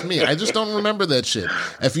that's just me. I just don't remember that shit.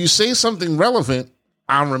 If you say something relevant,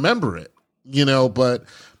 I'll remember it, but,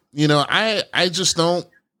 I just don't,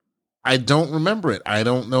 I don't remember it. I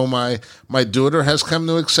don't know. My daughter has come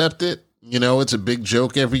to accept it. It's a big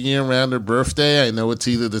joke every year around her birthday. I know it's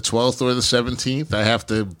either the 12th or the 17th. I have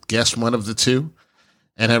to guess one of the two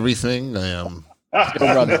and everything.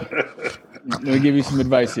 Brother, let me give you some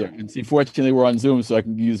advice here. And see, fortunately, we're on Zoom, so I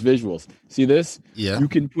can use visuals. See this? Yeah. You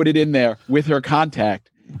can put it in there with her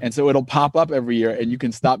contact, and so it'll pop up every year, and you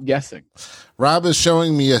can stop guessing. Rob is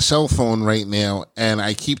showing me a cell phone right now, and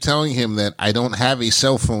I keep telling him that I don't have a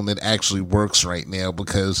cell phone that actually works right now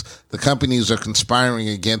because the companies are conspiring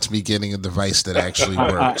against me getting a device that actually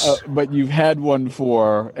works. But you've had one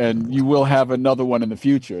and you will have another one in the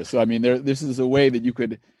future. So, I mean, this is a way that you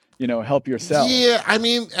could, help yourself. Yeah, I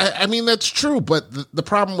mean, that's true. But the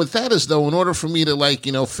problem with that is, though, in order for me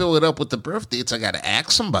to, fill it up with the birth dates, I got to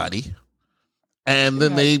ask somebody. And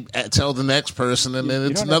then they tell the next person, and then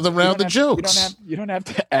it's another round of jokes. You don't have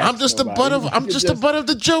to ask. I'm just the butt of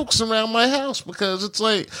the jokes around my house because it's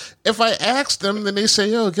if I ask them, then they say,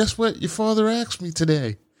 "Yo, guess what? Your father asked me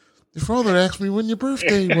today. Your father asked me when your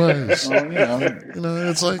birthday was." Well,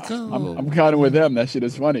 it's I'm kind of with them. That shit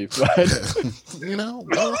is funny, but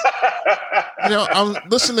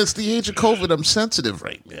listen. It's the age of COVID. I'm sensitive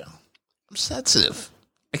right now. I'm sensitive.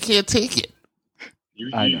 I can't take it.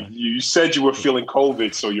 You said you were feeling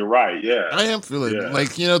COVID, so you're right. Yeah, I am feeling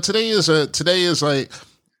today.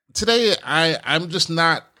 I'm just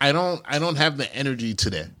not. I don't have the energy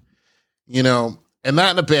today. And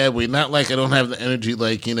not in a bad way. Not like I don't have the energy.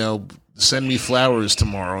 Send me flowers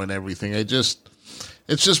tomorrow and everything. It's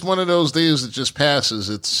just one of those days that just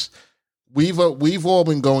passes. We've all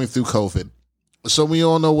been going through COVID, so we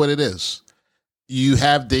all know what it is. You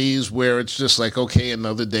have days where it's just okay,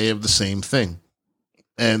 another day of the same thing.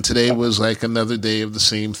 And today was another day of the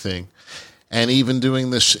same thing. And even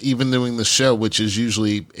doing the show, which is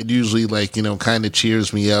usually kind of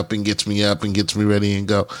cheers me up and gets me ready and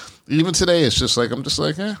go. Even today, it's just fuck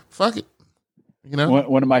it.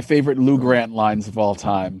 One of my favorite Lou Grant lines of all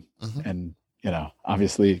time. Mm-hmm. And,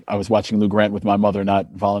 obviously I was watching Lou Grant with my mother,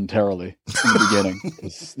 not voluntarily in the beginning.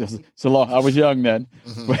 This is so long. I was young then.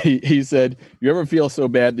 Mm-hmm. But he said, "You ever feel so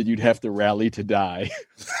bad that you'd have to rally to die?"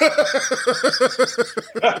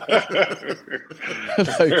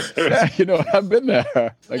 I've been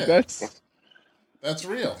there. That's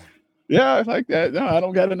real. Yeah, like that. No, I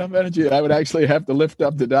don't got enough energy. I would actually have to lift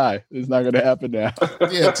up to die. It's not going to happen now.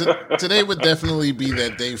 Yeah, today would definitely be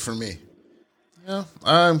that day for me.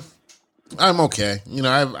 I'm okay.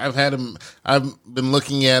 I've had him. I've been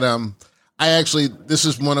looking at this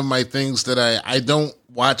is one of my things that I don't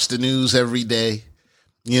watch the news every day.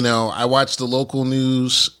 I watch the local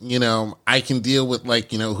news. I can deal with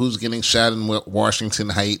who's getting shot in Washington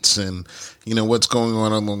Heights and what's going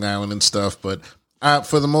on Long Island and stuff. But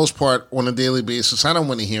for the most part, on a daily basis, I don't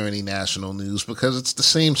want to hear any national news because it's the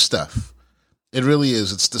same stuff. It really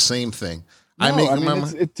is. It's the same thing.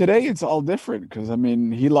 Today it's all different because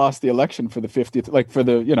he lost the election for the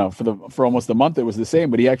 50th, for almost a month it was the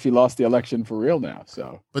same, but he actually lost the election for real now.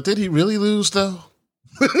 So, but did he really lose though?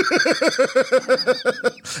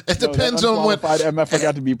 It depends on what MF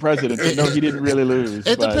got to be president. No, he didn't really lose.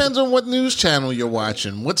 It depends on what news channel you're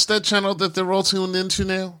watching. What's that channel that they're all tuned into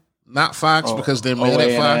now? Not Fox because they're mad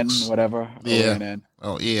at Fox. Whatever. Yeah. OANN.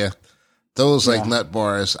 Oh yeah. Those like nut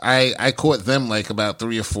bars. I caught them like about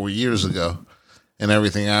 3 or 4 years ago, and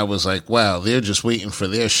everything. I was like, wow, they're just waiting for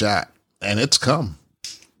their shot, and it's come.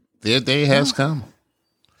 Their day has come.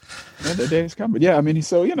 Yeah, their day has come. But yeah, I mean,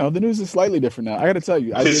 so the news is slightly different now. I got to tell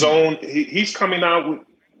you, He's coming out with.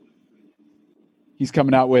 He's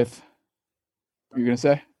coming out with. What are you gonna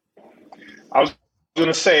say? I was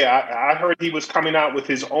gonna say I heard he was coming out with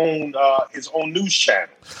his own news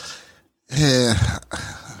channel. Yeah.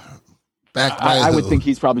 I would think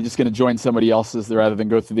he's probably just going to join somebody else's rather than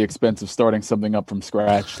go through the expense of starting something up from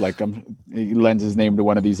scratch. Like he lends his name to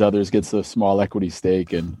one of these others, gets a small equity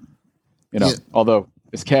stake, and although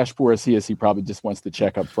as cash poor as he is, he probably just wants the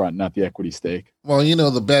check up front, not the equity stake. Well,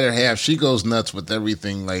 the better half, she goes nuts with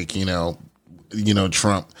everything, like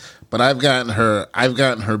Trump. But I've gotten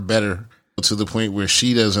her better to the point where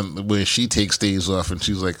she takes days off and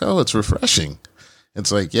she's like, oh, it's refreshing. It's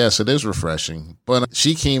like, yes, it is refreshing. But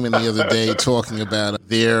she came in the other day talking about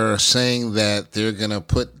they're saying that they're going to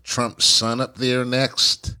put Trump's son up there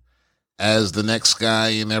next as the next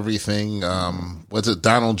guy and everything. What's it,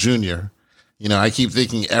 Donald Jr.? I keep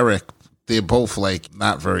thinking Eric. They're both like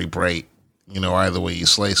not very bright, either way you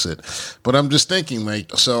slice it. But I'm just thinking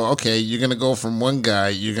so, okay, you're going to go from one guy,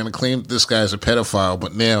 you're going to claim this guy's a pedophile,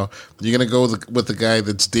 but now you're going to go with the guy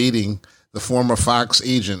that's dating the former Fox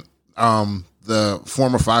agent, the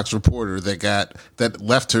former Fox reporter that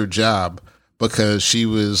left her job because she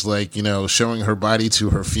was showing her body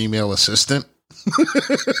to her female assistant.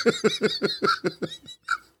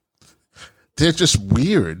 They're just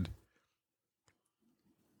weird.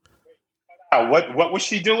 What was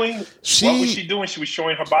she doing? What was she doing? She was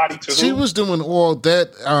showing her body to She who? was doing all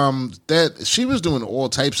that. She was doing all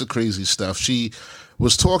types of crazy stuff. She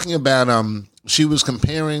was talking about she was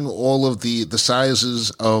comparing all of the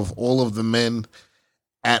sizes of all of the men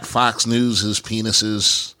at Fox News'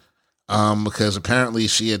 penises, because apparently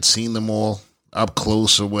she had seen them all up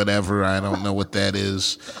close or whatever. I don't know what that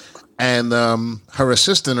is. And her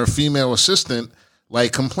female assistant,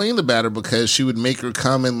 complained about her because she would make her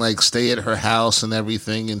come and stay at her house and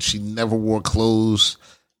everything, and she never wore clothes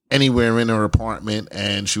anywhere in her apartment,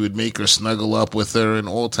 and she would make her snuggle up with her and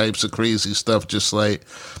all types of crazy stuff, just like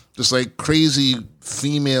crazy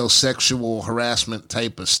female sexual harassment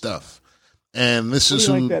type of stuff. And this is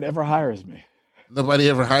who like that ever hires me. Nobody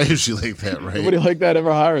ever hires you like that, right? Nobody like that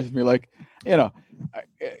ever hires me.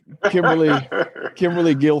 Kimberly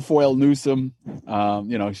Guilfoyle Newsom.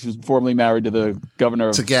 She was formerly married to the governor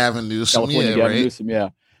of Gavin Newsom. California, Gavin Newsom. Yeah.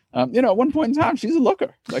 At one point in time, she's a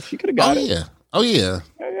looker. She could have got it. Yeah. Oh yeah.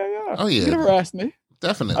 Yeah. Oh yeah. You could have harassed me.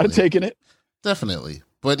 Definitely. I'd have taken it. Definitely.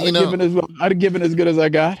 But I'd have given as good as I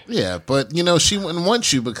got. Yeah, but she wouldn't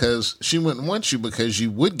want you because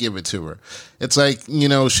you would give it to her.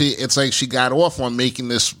 It's she got off on making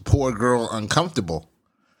this poor girl uncomfortable.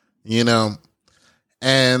 And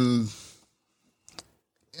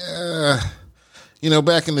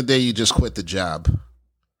back in the day, you just quit the job.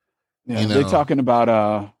 Yeah, they're talking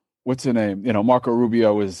about what's her name? Marco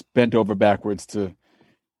Rubio is bent over backwards to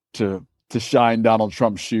shine Donald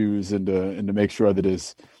Trump's shoes and to make sure that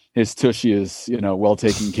his tushy is well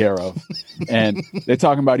taken care of. And they're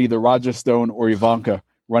talking about either Roger Stone or Ivanka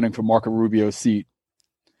running for Marco Rubio's seat,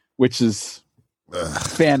 which is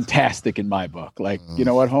fantastic in my book. You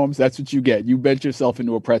know what, Holmes? That's what you get. You bent yourself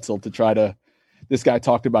into a pretzel to try to. This guy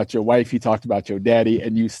talked about your wife. He talked about your daddy,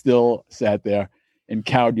 and you still sat there and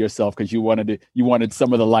cowed yourself because you wanted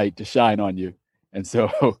some of the light to shine on you. And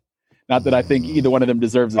so. Not that I think either one of them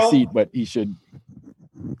deserves a seat, but he should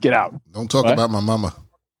get out. Don't talk about my mama.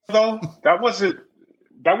 Though that wasn't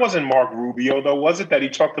Mark Rubio, though, was it? That he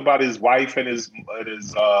talked about his wife and his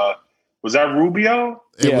was that Rubio?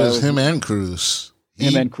 It was him and Cruz.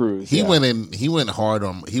 He went hard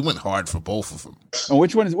for both of them. And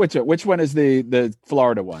which one is the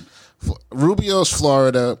Florida one? Rubio's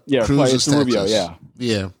Florida. Yeah, Cruz is Texas. Rubio. Yeah.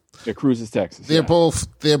 Yeah. Cruz is Texas. They're both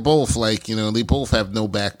they both have no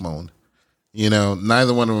backbone.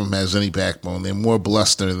 Neither one of them has any backbone. They're more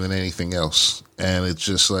bluster than anything else. And it's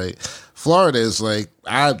just Florida is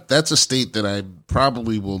that's a state that I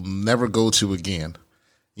probably will never go to again.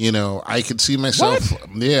 I could see myself. What?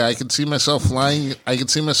 Yeah, I could see myself flying. I could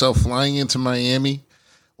see myself flying into Miami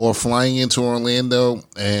or flying into Orlando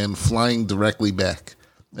and flying directly back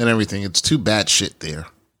and everything. It's too bad shit there.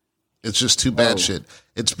 It's just too bad shit.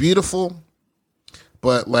 It's beautiful,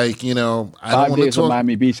 But like, I don't 5 want to days on talk.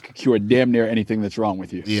 Miami Beach could cure damn near anything that's wrong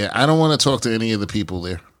with you. Yeah, I don't want to talk to any of the people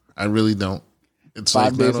there. I really don't. It's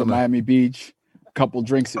 5 like, days on Miami Beach, a couple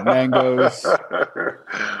drinks at Mango's.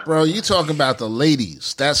 Bro, you talking about the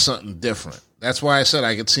ladies. That's something different. That's why I said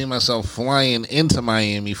I could see myself flying into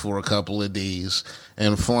Miami for a couple of days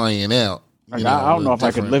and flying out. Like, I don't know if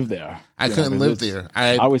I could live there. I couldn't live there.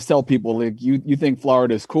 I always tell people, like, you think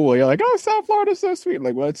Florida's cool. You're like, oh, South Florida's so sweet.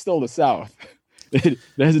 Like, well, it's still the South. It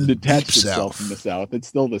hasn't detached itself from the South. It's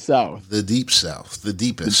still the South. The deep South. The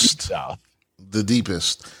deepest. The deep South. The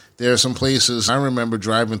deepest. There are some places I remember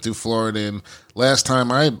driving through Florida, and last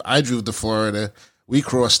time I drove to Florida, we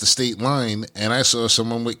crossed the state line, and I saw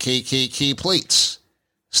someone with KKK plates.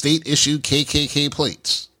 State-issued KKK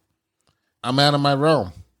plates. I'm out of my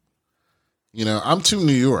realm. I'm to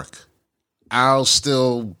New York. I'll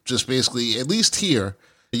still just basically, at least here,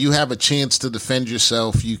 you have a chance to defend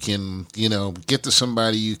yourself. You can, get to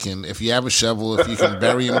somebody. You can, if you have a shovel, if you can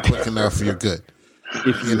bury them quick enough, you're good.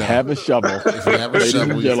 If you have a shovel, you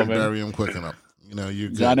can bury them quick enough. You're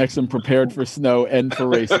good. John Exum prepared for snow and for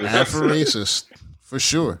racist. And for racist, for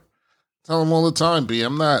sure. Tell them all the time, B.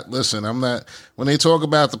 I'm not, when they talk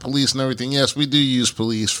about the police and everything, yes, we do use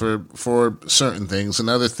police for certain things, and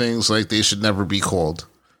other things like they should never be called,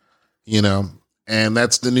 and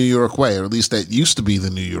that's the New York way, or at least that used to be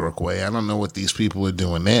the New York way. I don't know what these people are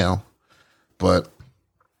doing now, but,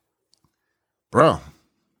 bro,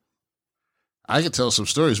 I could tell some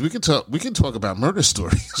stories. We can talk about murder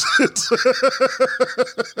stories.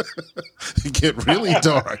 Get really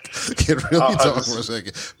dark. Get really dark for a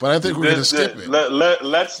second. But I think we're going to skip it.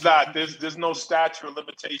 Let's not. There's no statute of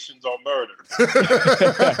limitations on murder.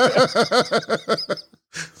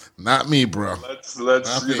 Not me, bro. Let's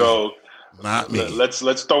Not me.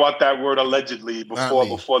 Let's throw out that word allegedly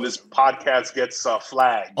before this podcast gets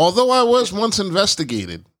flagged. Although I was once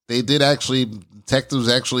investigated. They did detectives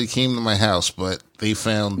actually came to my house, but they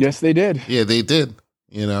found. Yes, they did. Yeah, they did.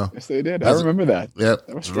 Yes, they did. I remember that. Yeah,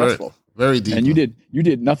 that was stressful. Very deep. And you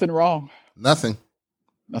did nothing wrong. Nothing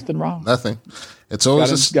wrong. Nothing. It's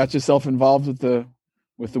always got yourself involved with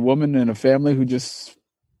the woman and a family who just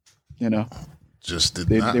did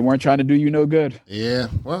not. They weren't trying to do you no good. Yeah.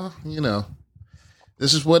 Well,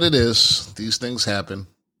 this is what it is. These things happen.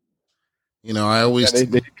 I always they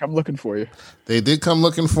did come looking for you. They did come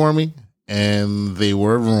looking for me, and they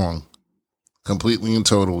were wrong, completely and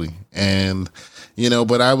totally. And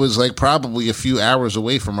but I was like probably a few hours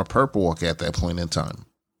away from a perp walk at that point in time.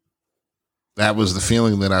 That was the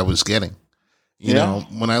feeling that I was getting.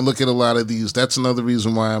 When I look at a lot of these, that's another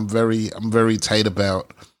reason why I'm very tight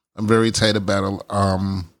about the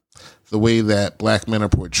way that black men are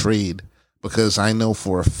portrayed, because I know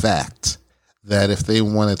for a fact that if they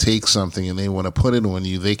want to take something and they want to put it on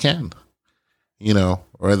you, they can,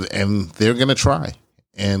 and they're going to try.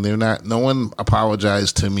 And no one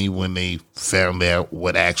apologized to me when they found out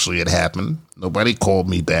what actually had happened. Nobody called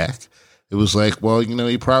me back. It was like, well,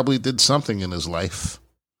 he probably did something in his life.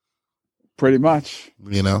 Pretty much.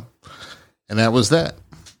 And that was that.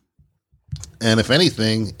 And if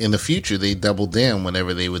anything, in the future, they doubled down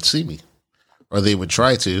whenever they would see me, or they would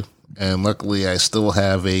try to. And luckily, I still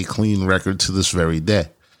have a clean record to this very day,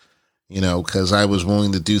 because I was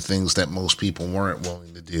willing to do things that most people weren't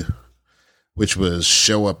willing to do, which was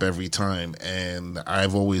show up every time. And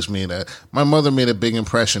I've always my mother made a big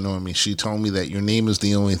impression on me. She told me that your name is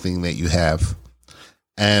the only thing that you have.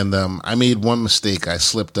 And I made one mistake. I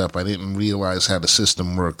slipped up. I didn't realize how the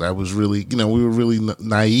system worked. I was really, we were really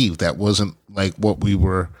naive. That wasn't like what we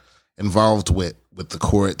were involved with the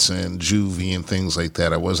courts and juvie and things like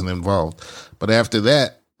that. I wasn't involved. But after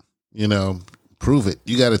that, prove it.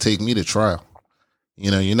 You got to take me to trial.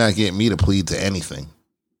 You're not getting me to plead to anything.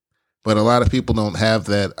 But a lot of people don't have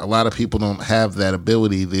that. A lot of people don't have that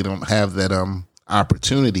ability. They don't have that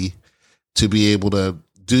opportunity to be able to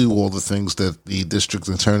do all the things that the district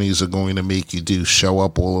attorneys are going to make you do. Show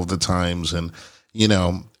up all of the times and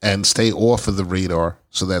and stay off of the radar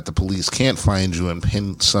so that the police can't find you and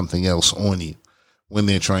pin something else on you when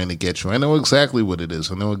they're trying to get you. I know exactly what it is.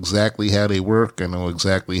 I know exactly how they work. I know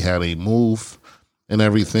exactly how they move and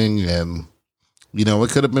everything. And, it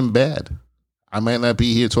could have been bad. I might not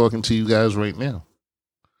be here talking to you guys right now.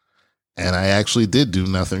 And I actually did do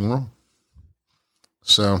nothing wrong.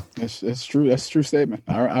 So it's true. That's a true statement.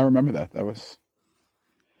 I remember that. That was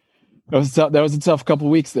a tough couple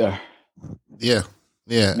of weeks there. Yeah.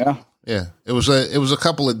 It was a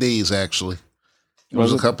couple of days actually. It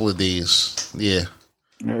was a couple of days. Yeah.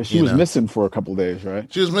 She was missing for a couple of days,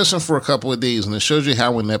 right? She was missing for a couple of days, and it shows you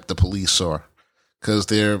how inept the police are. because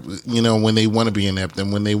they're, when they want to be inept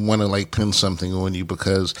and when they want to like pin something on you,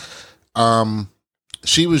 because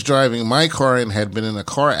she was driving my car and had been in a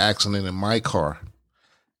car accident in my car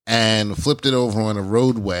and flipped it over on a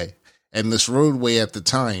roadway. And this roadway at the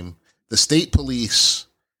time, the state police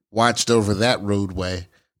watched over that roadway,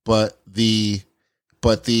 but the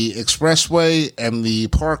expressway and the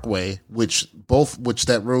parkway, which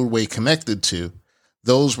that roadway connected to,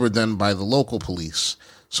 those were done by the local police.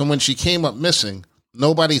 So when she came up missing,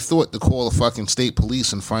 nobody thought to call the fucking state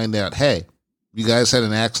police and find out, hey, you guys had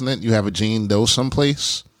an accident, you have a Jane Doe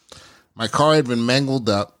someplace. My car had been mangled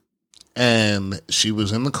up, and she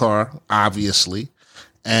was in the car, obviously,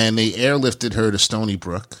 and they airlifted her to Stony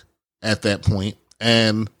Brook at that point.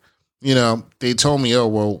 And, they told me, oh,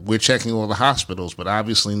 well, we're checking all the hospitals, but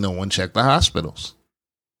obviously no one checked the hospitals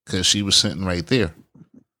because she was sitting right there.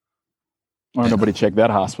 Or nobody checked that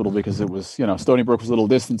hospital because it was, Stony Brook was a little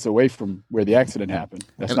distance away from where the accident happened.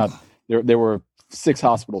 That's not, there were 6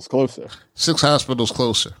 hospitals closer. 6 hospitals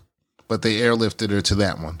closer, but they airlifted her to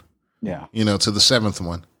that one. Yeah. To the 7th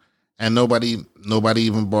one. And nobody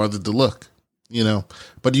even bothered to look,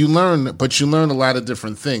 But you learn a lot of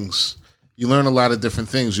different things. You learn a lot of different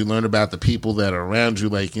things. You learn about the people that are around you.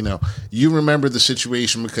 Like, you remember the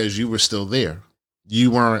situation because you were still there. You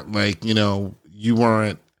weren't like, you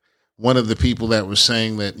weren't one of the people that was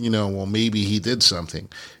saying that, well, maybe he did something.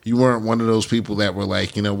 You weren't one of those people that were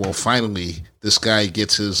like, well, finally this guy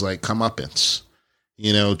gets his like comeuppance,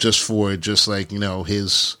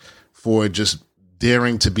 for just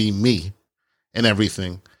daring to be me and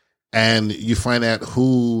everything. And you find out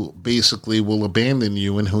who basically will abandon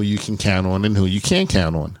you and who you can count on and who you can't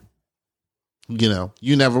count on.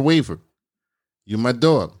 You never waver. You're my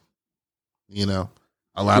dog. A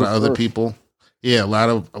lot of other people. Yeah, a lot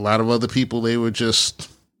of other people, they were just,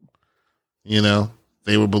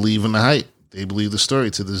 they were believing the hype. They believe the story.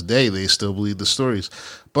 To this day, they still believe the stories.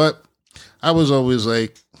 But I was always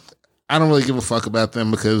like, I don't really give a fuck about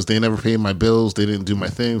them because they never paid my bills. They didn't do my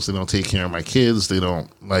things. They don't take care of my kids. They don't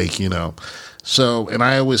So, and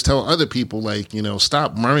I always tell other people, like,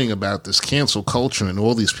 stop worrying about this cancel culture and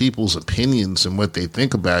all these people's opinions and what they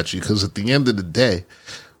think about you. Because at the end of the day,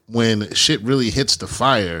 when shit really hits the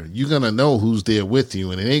fire, you're going to know who's there with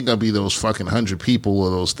you. And it ain't going to be those fucking 100 people or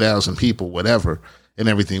those 1,000 people, whatever, and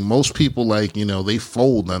everything. Most people, like, they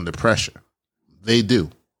fold under pressure. They do.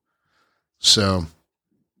 So,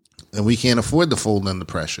 and we can't afford to fold under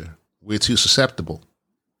pressure. We're too susceptible.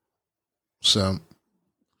 So.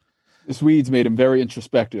 This weed's made him very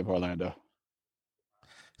introspective, Orlando.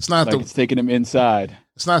 It's not it's taking him inside.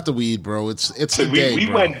 It's not the weed, bro. It's the day. We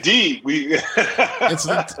went deep. It's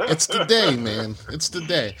the day, man. It's the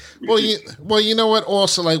day. Well, you know what?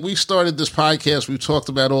 Also, like, we started this podcast. We talked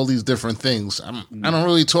about all these different things. I don't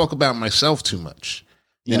really talk about myself too much.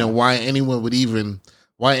 Why anyone would even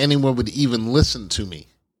listen to me.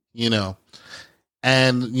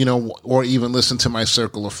 And or even listen to my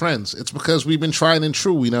circle of friends. It's because we've been tried and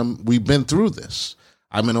true. We've been through this.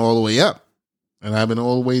 I've been all the way up. And I've been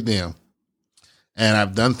all the way down. And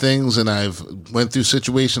I've done things and I've went through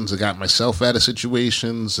situations. I got myself out of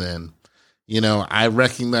situations and, I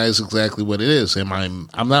recognize exactly what it is. And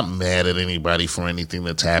I'm not mad at anybody for anything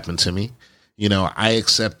that's happened to me. I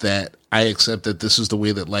accept that this is the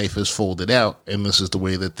way that life is folded out and this is the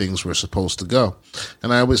way that things were supposed to go.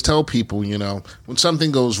 And I always tell people, when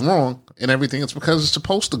something goes wrong and everything, it's because it's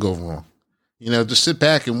supposed to go wrong. Just sit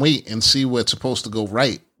back and wait and see what's supposed to go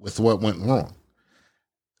right with what went wrong.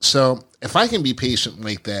 So if I can be patient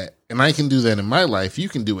like that, and I can do that in my life, you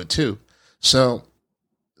can do it too. So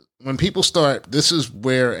when people start, this is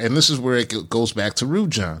where it goes back to Rude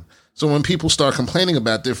John. So when people start complaining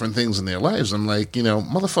about different things in their lives, I'm like,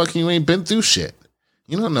 motherfucker, you ain't been through shit.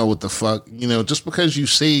 You don't know what the fuck, just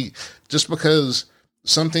because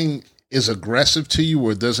something is aggressive to you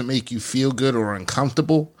or doesn't make you feel good or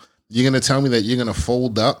uncomfortable, you're going to tell me that you're going to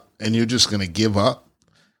fold up and you're just going to give up.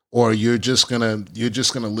 Or you're just gonna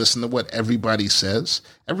listen to what everybody says.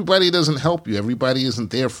 Everybody doesn't help you. Everybody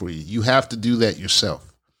isn't there for you. You have to do that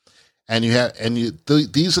yourself. And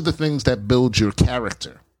these are the things that build your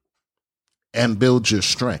character and build your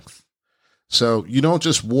strength. So you don't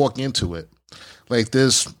just walk into it. Like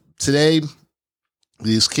today,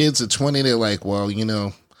 these kids at 20, they're like, well,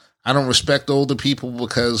 I don't respect older people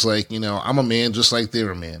because, like, I'm a man just like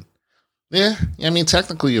they're a man. Yeah, I mean,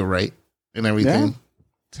 technically you're right and everything. Yeah.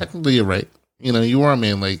 Technically, you're right. You are a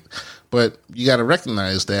man, but you got to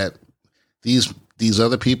recognize that these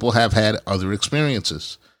other people have had other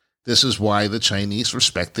experiences. This is why the Chinese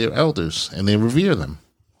respect their elders and they revere them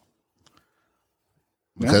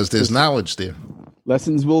because there's knowledge there.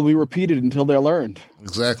 Lessons will be repeated until they're learned.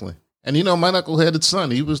 Exactly. And my knuckleheaded son,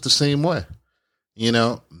 he was the same way.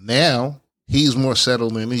 Now he's more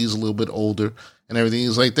settled in, he's a little bit older and everything.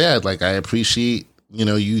 He's like, Dad, like, I appreciate,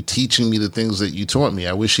 you teaching me the things that you taught me.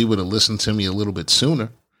 I wish he would have listened to me a little bit sooner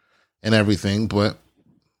and everything, but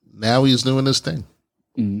now he's doing this thing.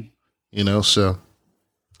 Mm-hmm. So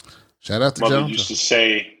shout out to John.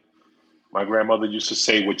 My grandmother used to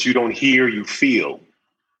say, what you don't hear, you feel.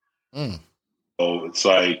 So it's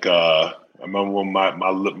like, I remember when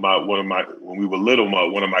when we were little,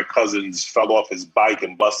 one of my cousins fell off his bike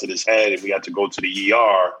and busted his head, and we had to go to the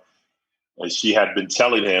ER. And she had been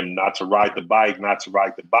telling him not to ride the bike, and that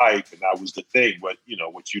was the thing. But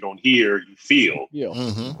what you don't hear, you feel. Yeah.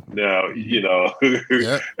 Mm-hmm. Now,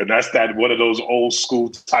 yeah. And that's one of those old school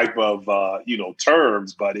type of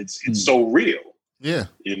terms, but it's so real. Yeah.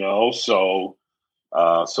 So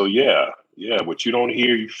yeah. What you don't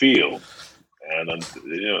hear, you feel. And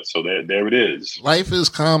so there it is. Life is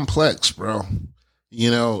complex, bro.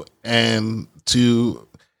 And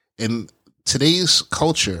in today's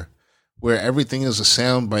culture where everything is a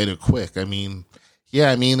soundbite or quick,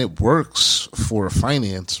 it works for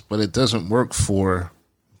finance, but it doesn't work for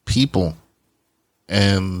people.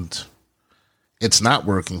 And it's not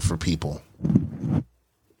working for people.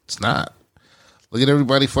 It's not. Look at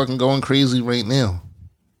everybody fucking going crazy right now.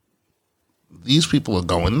 These people are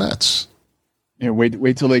going nuts. Yeah,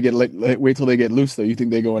 wait till they get loose though. You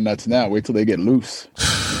think they're going nuts now? Wait till they get loose.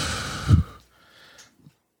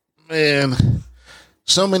 Man,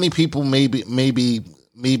 so many people maybe RIP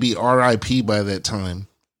by that time.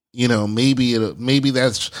 Maybe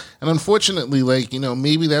that's, and unfortunately,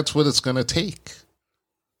 maybe that's what it's gonna take.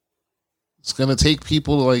 It's gonna take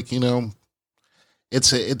people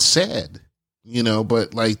it's sad.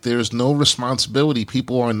 But there's no responsibility.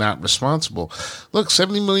 People are not responsible. Look,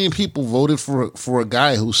 70 million people voted for a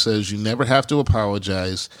guy who says you never have to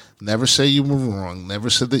apologize, never say you were wrong,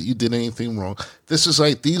 never said that you did anything wrong. This is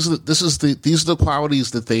these are the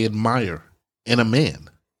qualities that they admire in a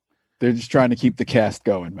man. They're just trying to keep the caste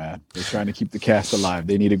going, man. They're trying to keep the caste alive.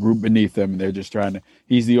 They need a group beneath them, and they're just trying to.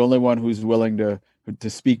 He's the only one who's willing to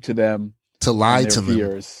speak to them, to lie to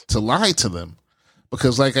them,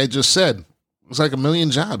 because, like I just said. It's like 1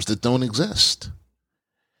 million jobs that don't exist.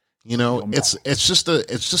 It's just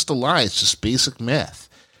a lie. It's just basic math.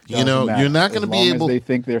 You're not going to be able. As they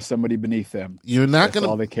think there's somebody beneath them. That's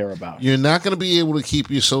all they care about. You're not going to be able to keep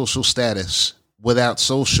your social status without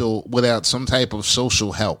some type of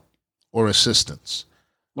social help or assistance.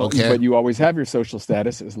 Okay, but you always have your social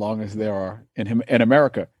status as long as there are in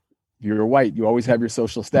America. If you're white, you always have your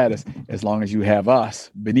social status as long as you have us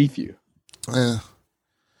beneath you. Yeah.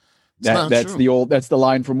 That's the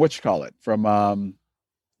line from from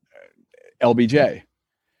LBJ.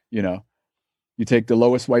 You take the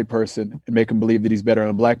lowest white person and make him believe that he's better than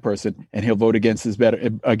a black person, and he'll vote against his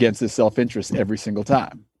self-interest every single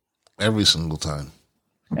time. Every single time.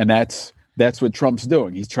 And that's what Trump's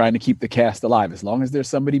doing. He's trying to keep the caste alive. As long as there's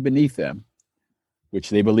somebody beneath them, which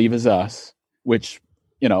they believe is us, which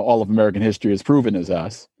all of American history has proven is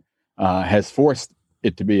us, has forced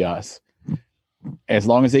it to be us. As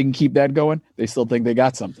long as they can keep that going, they still think they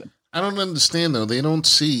got something. I don't understand though. They don't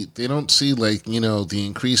see the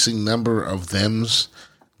increasing number of thems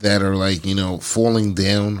that are falling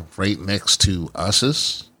down right next to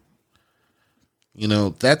us's.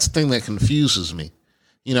 That's the thing that confuses me.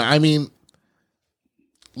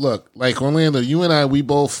 Look, like Orlando, you and I, we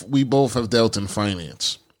both have dealt in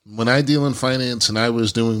finance. When I deal in finance and I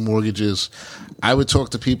was doing mortgages, I would talk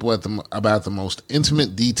to people about the most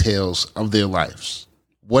intimate details of their lives.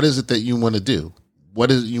 What is it that you want to do? What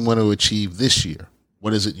is it you want to achieve this year?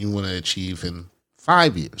 What is it you want to achieve in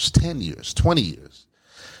 5 years, 10 years, 20 years?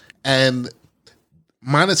 And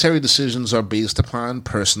monetary decisions are based upon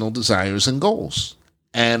personal desires and goals,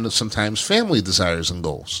 and sometimes family desires and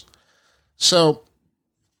goals. So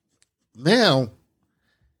now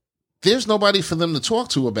there's nobody for them to talk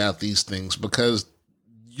to about these things because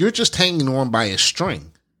you're just hanging on by a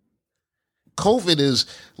string. COVID is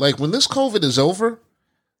when this COVID is over,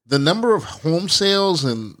 the number of home sales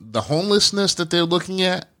and the homelessness that they're looking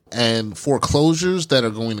at and foreclosures that are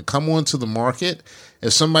going to come onto the market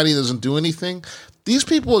if somebody doesn't do anything, these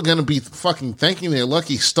people are going to be fucking thanking their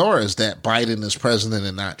lucky stars that Biden is president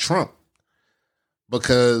and not Trump.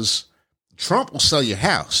 Because Trump will sell your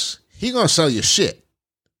house. He's going to sell your shit.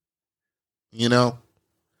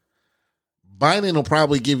 Biden will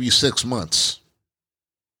probably give you 6 months.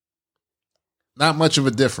 Not much of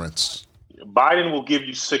a difference. Biden will give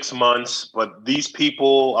you 6 months, but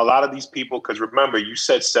a lot of these people, because remember, you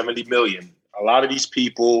said 70 million. A lot of these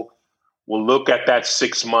people will look at that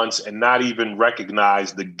 6 months and not even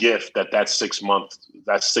recognize the gift that 6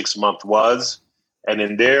 month was. And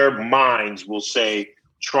in their minds will say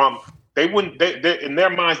Trump, they in their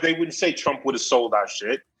minds, they wouldn't say Trump would have sold our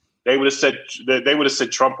shit. They would have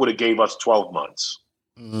said Trump would have gave us 12 months.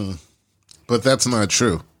 But that's not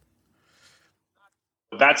true.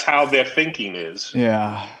 That's how their thinking is.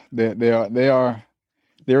 Yeah,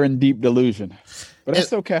 they're in deep delusion, but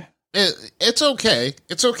it's okay. It's okay.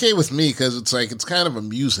 It's okay with me because it's kind of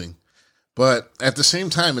amusing, but at the same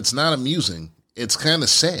time, it's not amusing. It's kind of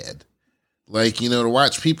sad, to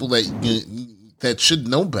watch people that should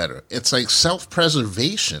know better. It's like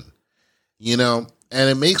self-preservation, and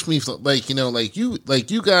it makes me feel like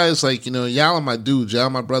you guys, y'all are my dudes, y'all are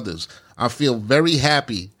my brothers. I feel very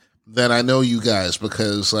happy that I know you guys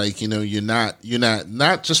because you're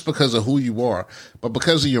not just because of who you are, but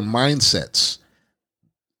because of your mindsets.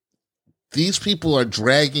 These people are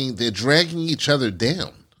dragging each other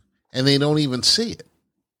down and they don't even see it.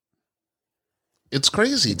 It's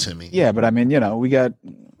crazy to me. Yeah, but I mean, we got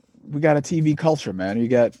a TV culture, man. You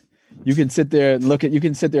can sit there and look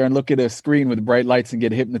at a screen with bright lights and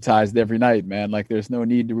get hypnotized every night, man. Like there's no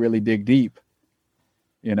need to really dig deep.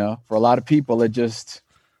 For a lot of people, it just,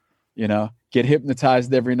 get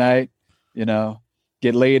hypnotized every night,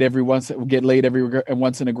 get laid every once in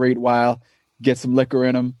a great while, get some liquor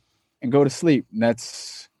in them and go to sleep. And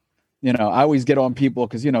that's, I always get on people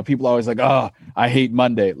because, people are always like, oh, I hate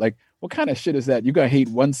Monday. Like, what kind of shit is that? You're going to hate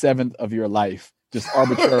 1/7 of your life. Just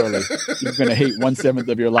arbitrarily, you're going to hate 1/7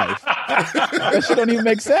 of your life. That shit don't even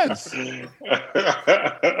make sense.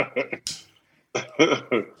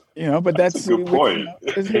 But that's a good point.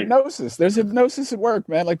 There's hypnosis. There's hypnosis at work,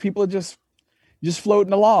 man. Like people are just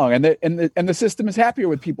floating along, and the system is happier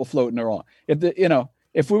with people floating along. If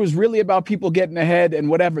it was really about people getting ahead and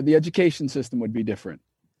whatever, the education system would be different.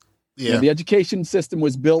 Yeah, the education system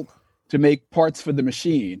was built to make parts for the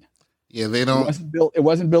machine. Yeah, they don't. It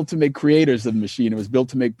wasn't built to make creators of the machine. It was built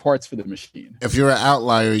to make parts for the machine. If you're an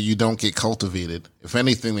outlier, you don't get cultivated. If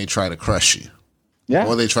anything, they try to crush you. Yeah.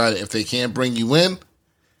 Or if they can't bring you in,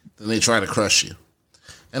 then they try to crush you.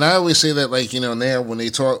 And I always say that, now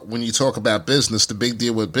when you talk about business, the big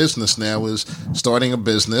deal with business now is starting a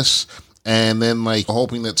business and then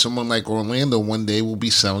hoping that someone like Orlando one day will be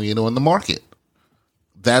selling it on the market.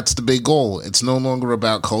 That's the big goal. It's no longer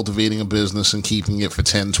about cultivating a business and keeping it for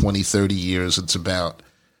 10, 20, 30 years. It's about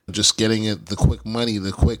just getting it the quick money,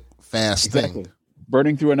 the quick, fast thing.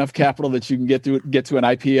 Burning through enough capital that you can get to an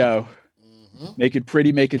IPO. Mm-hmm. Make it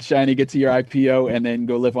pretty, make it shiny, get to your IPO, and then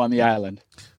go live on the island.